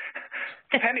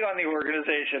 depending on the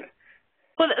organization.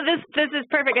 Well, this is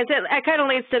perfect. It kind of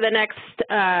leads to the next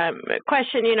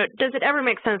question. Does it ever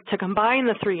make sense to combine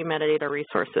the three metadata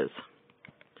resources?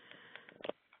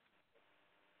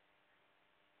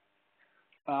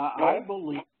 I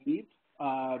believe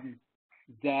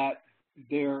that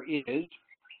there is,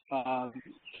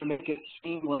 to make it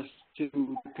seamless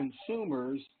to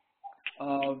consumers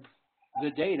of the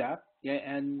data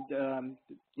and,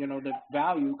 the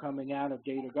value coming out of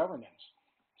data governance.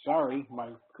 Sorry, my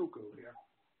cuckoo here.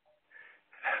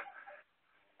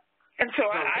 And so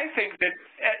I think that,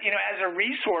 as a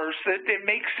resource, that it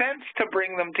makes sense to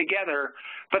bring them together,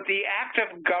 but the act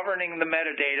of governing the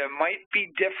metadata might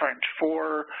be different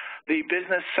for the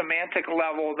business semantic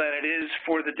level than it is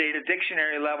for the data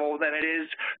dictionary level than it is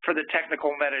for the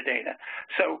technical metadata.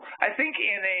 So I think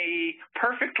in a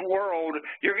perfect world,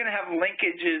 you're going to have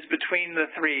linkages between the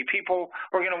three. People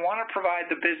are going to want to provide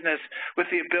the business with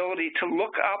the ability to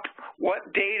look up what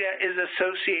data is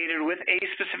associated with a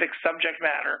specific subject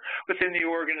matter within the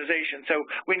organization. So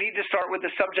we need to start with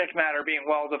the subject matter being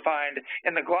well-defined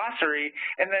in the glossary,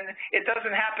 and then it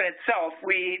doesn't happen itself.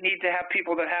 We need to have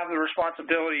people that have the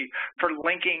responsibility for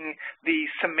linking the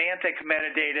semantic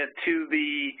metadata to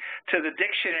the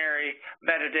dictionary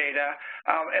metadata,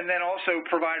 and then also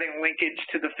providing linkage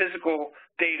to the physical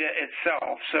data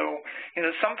itself. So,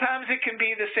 sometimes it can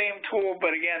be the same tool,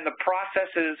 but again, the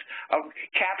processes of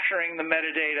capturing the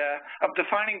metadata, of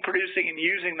defining, producing, and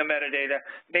using the metadata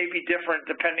may be different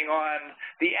depending on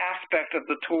the aspect of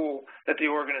the tool that the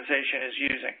organization is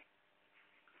using.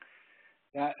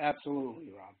 Yeah,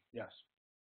 absolutely, Rob. Yes.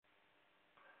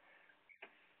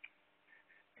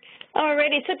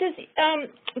 Alrighty. So,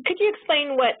 could you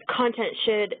explain what content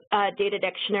should data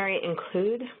dictionary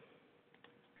include?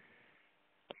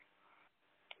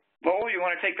 Bo, you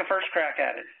want to take the first crack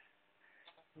at it?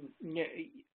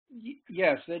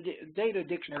 Yes, the data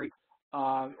dictionary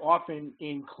often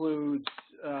includes,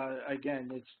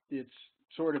 again, it's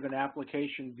sort of an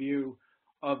application view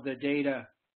of the data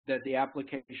that the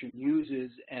application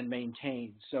uses and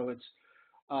maintains. So it's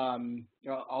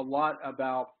a lot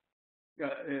about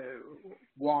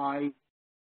why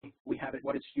we have it,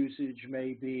 what its usage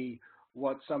may be,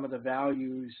 what some of the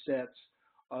value sets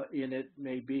in it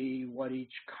may be, what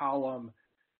each column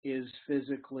is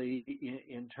physically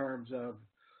in terms of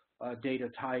data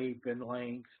type and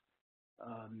length.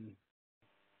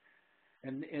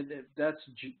 And that's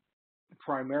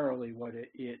primarily what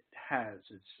it has.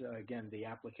 It's, again, the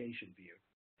application view.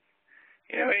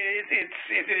 It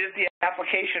is the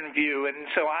application view, and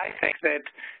so I think that,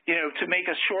 to make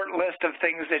a short list of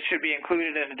things that should be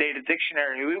included in a data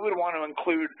dictionary, we would want to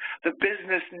include the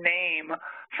business name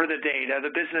for the data,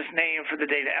 the business name for the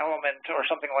data element or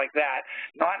something like that,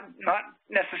 not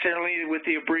necessarily with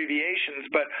the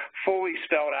abbreviations, but fully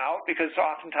spelled out, because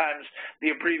oftentimes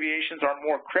the abbreviations are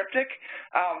more cryptic,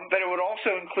 but it would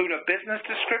also include a business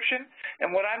description.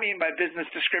 And what I mean by business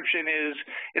description is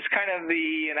it's kind of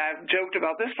and I've joked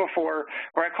about this before,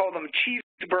 where I call them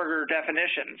cheeseburger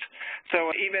definitions.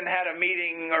 So I even had a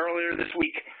meeting earlier this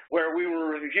week where we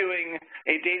were reviewing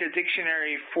a data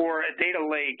dictionary for a data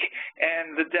lake,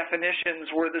 and the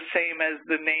definitions were the same as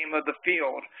the name of the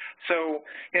field. So,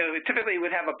 they typically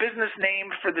would have a business name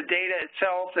for the data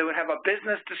itself. They would have a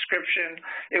business description.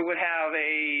 It would have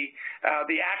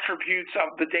the attributes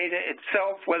of the data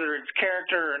itself, whether it's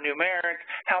character or numeric,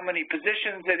 how many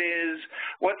positions it is,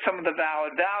 what some of the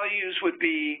valid values would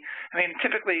be. I mean,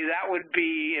 typically that would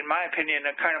be, in my opinion,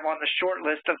 a kind of on the short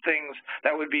list of things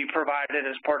that would be provided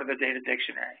as part of the data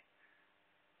dictionary.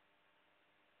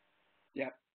 Yeah.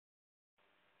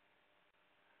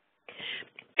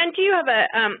 And do you have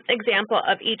an example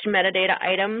of each metadata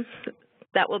item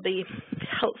that will be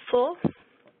helpful?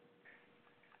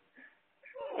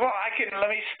 Well,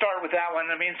 let me start with that one.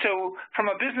 I mean, so from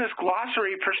a business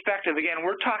glossary perspective, again,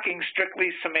 we're talking strictly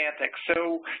semantics.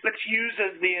 So let's use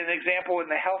as an example in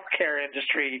the healthcare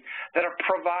industry that a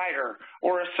provider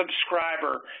or a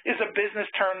subscriber is a business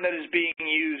term that is being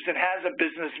used and has a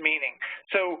business meaning.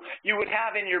 So you would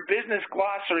have in your business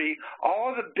glossary all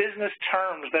of the business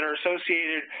terms that are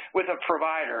associated with a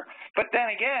provider. But then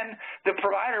again, the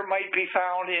provider might be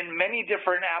found in many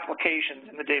different applications,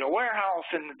 in the data warehouse,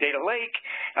 in the data lake,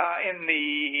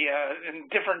 in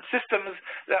different systems,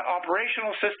 the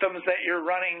operational systems that you're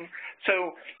running.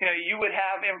 So, you would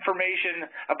have information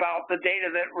about the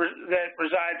data that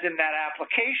resides in that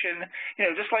application.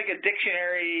 Just like a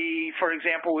dictionary, for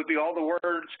example, would be all the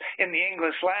words in the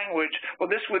English language.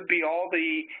 Well, this would be all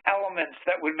the elements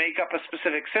that would make up a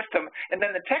specific system. And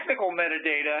then the technical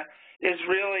metadata is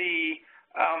really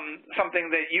something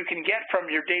that you can get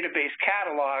from your database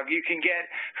catalog. You can get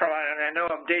from, and I know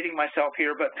I'm dating myself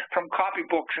here, but from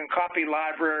copybooks and copy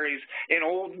libraries in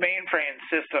old mainframe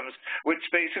systems, which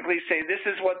basically say this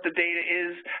is what the data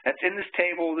is that's in this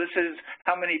table, this is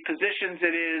how many positions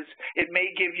it is, it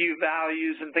may give you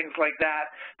values and things like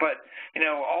that. But,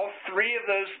 all three of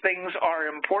those things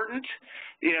are important.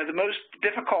 The most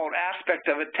difficult aspect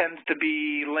of it tends to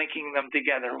be linking them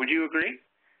together. Would you agree?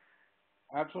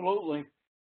 Absolutely.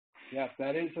 Yes,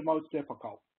 that is the most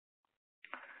difficult.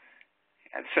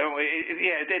 And so,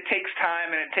 it takes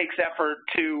time and it takes effort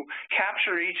to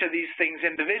capture each of these things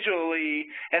individually,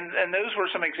 and those were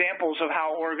some examples of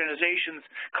how organizations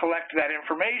collect that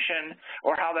information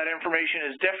or how that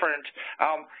information is different.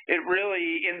 It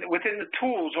really, within the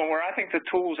tools, and where I think the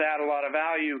tools add a lot of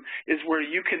value, is where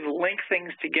you can link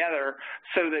things together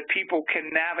so that people can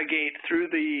navigate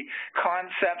through the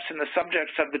concepts and the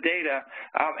subjects of the data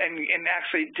and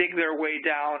actually dig their way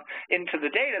down into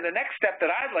the data. The next step that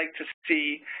I'd like to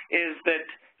see is that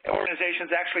organizations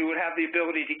actually would have the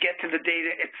ability to get to the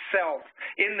data itself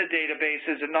in the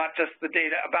databases and not just the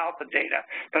data about the data.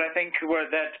 But I think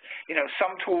that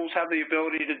some tools have the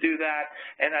ability to do that,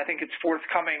 and I think it's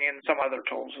forthcoming in some other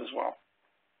tools as well.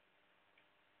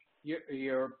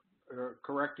 You're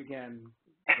correct again,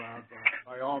 Rob,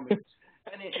 by all means.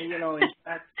 And in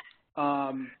fact,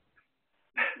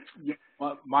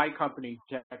 my company,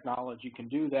 technology, can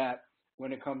do that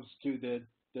when it comes to the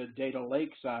data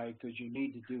lake side, because you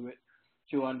need to do it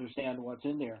to understand what's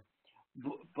in there.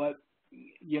 But,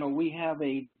 we have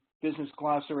a business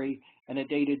glossary and a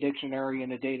data dictionary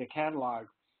and a data catalog,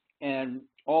 and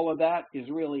all of that is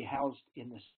really housed in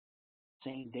the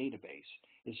same database.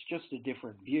 It's just a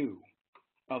different view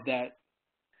of that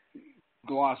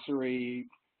glossary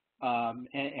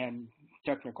and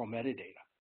technical metadata.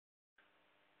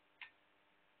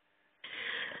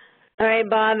 All right,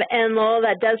 Bob and Lowell,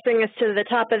 that does bring us to the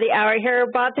top of the hour here.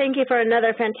 Bob, thank you for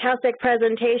another fantastic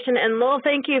presentation. And Lowell,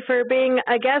 thank you for being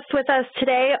a guest with us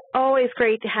today. Always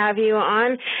great to have you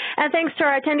on. And thanks to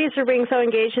our attendees for being so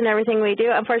engaged in everything we do.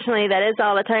 Unfortunately, that is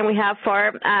all the time we have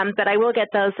for, but I will get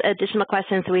those additional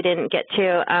questions we didn't get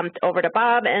to over to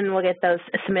Bob, and we'll get those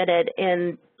submitted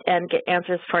in and get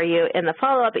answers for you in the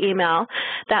follow-up email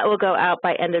that will go out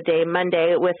by end of day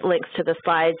Monday with links to the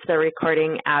slides, the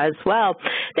recording as well.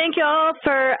 Thank you all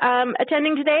for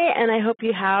attending today, and I hope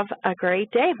you have a great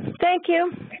day. Thank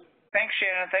you. Thanks,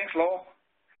 Shannon. Thanks, Lowell.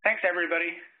 Thanks,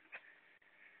 everybody.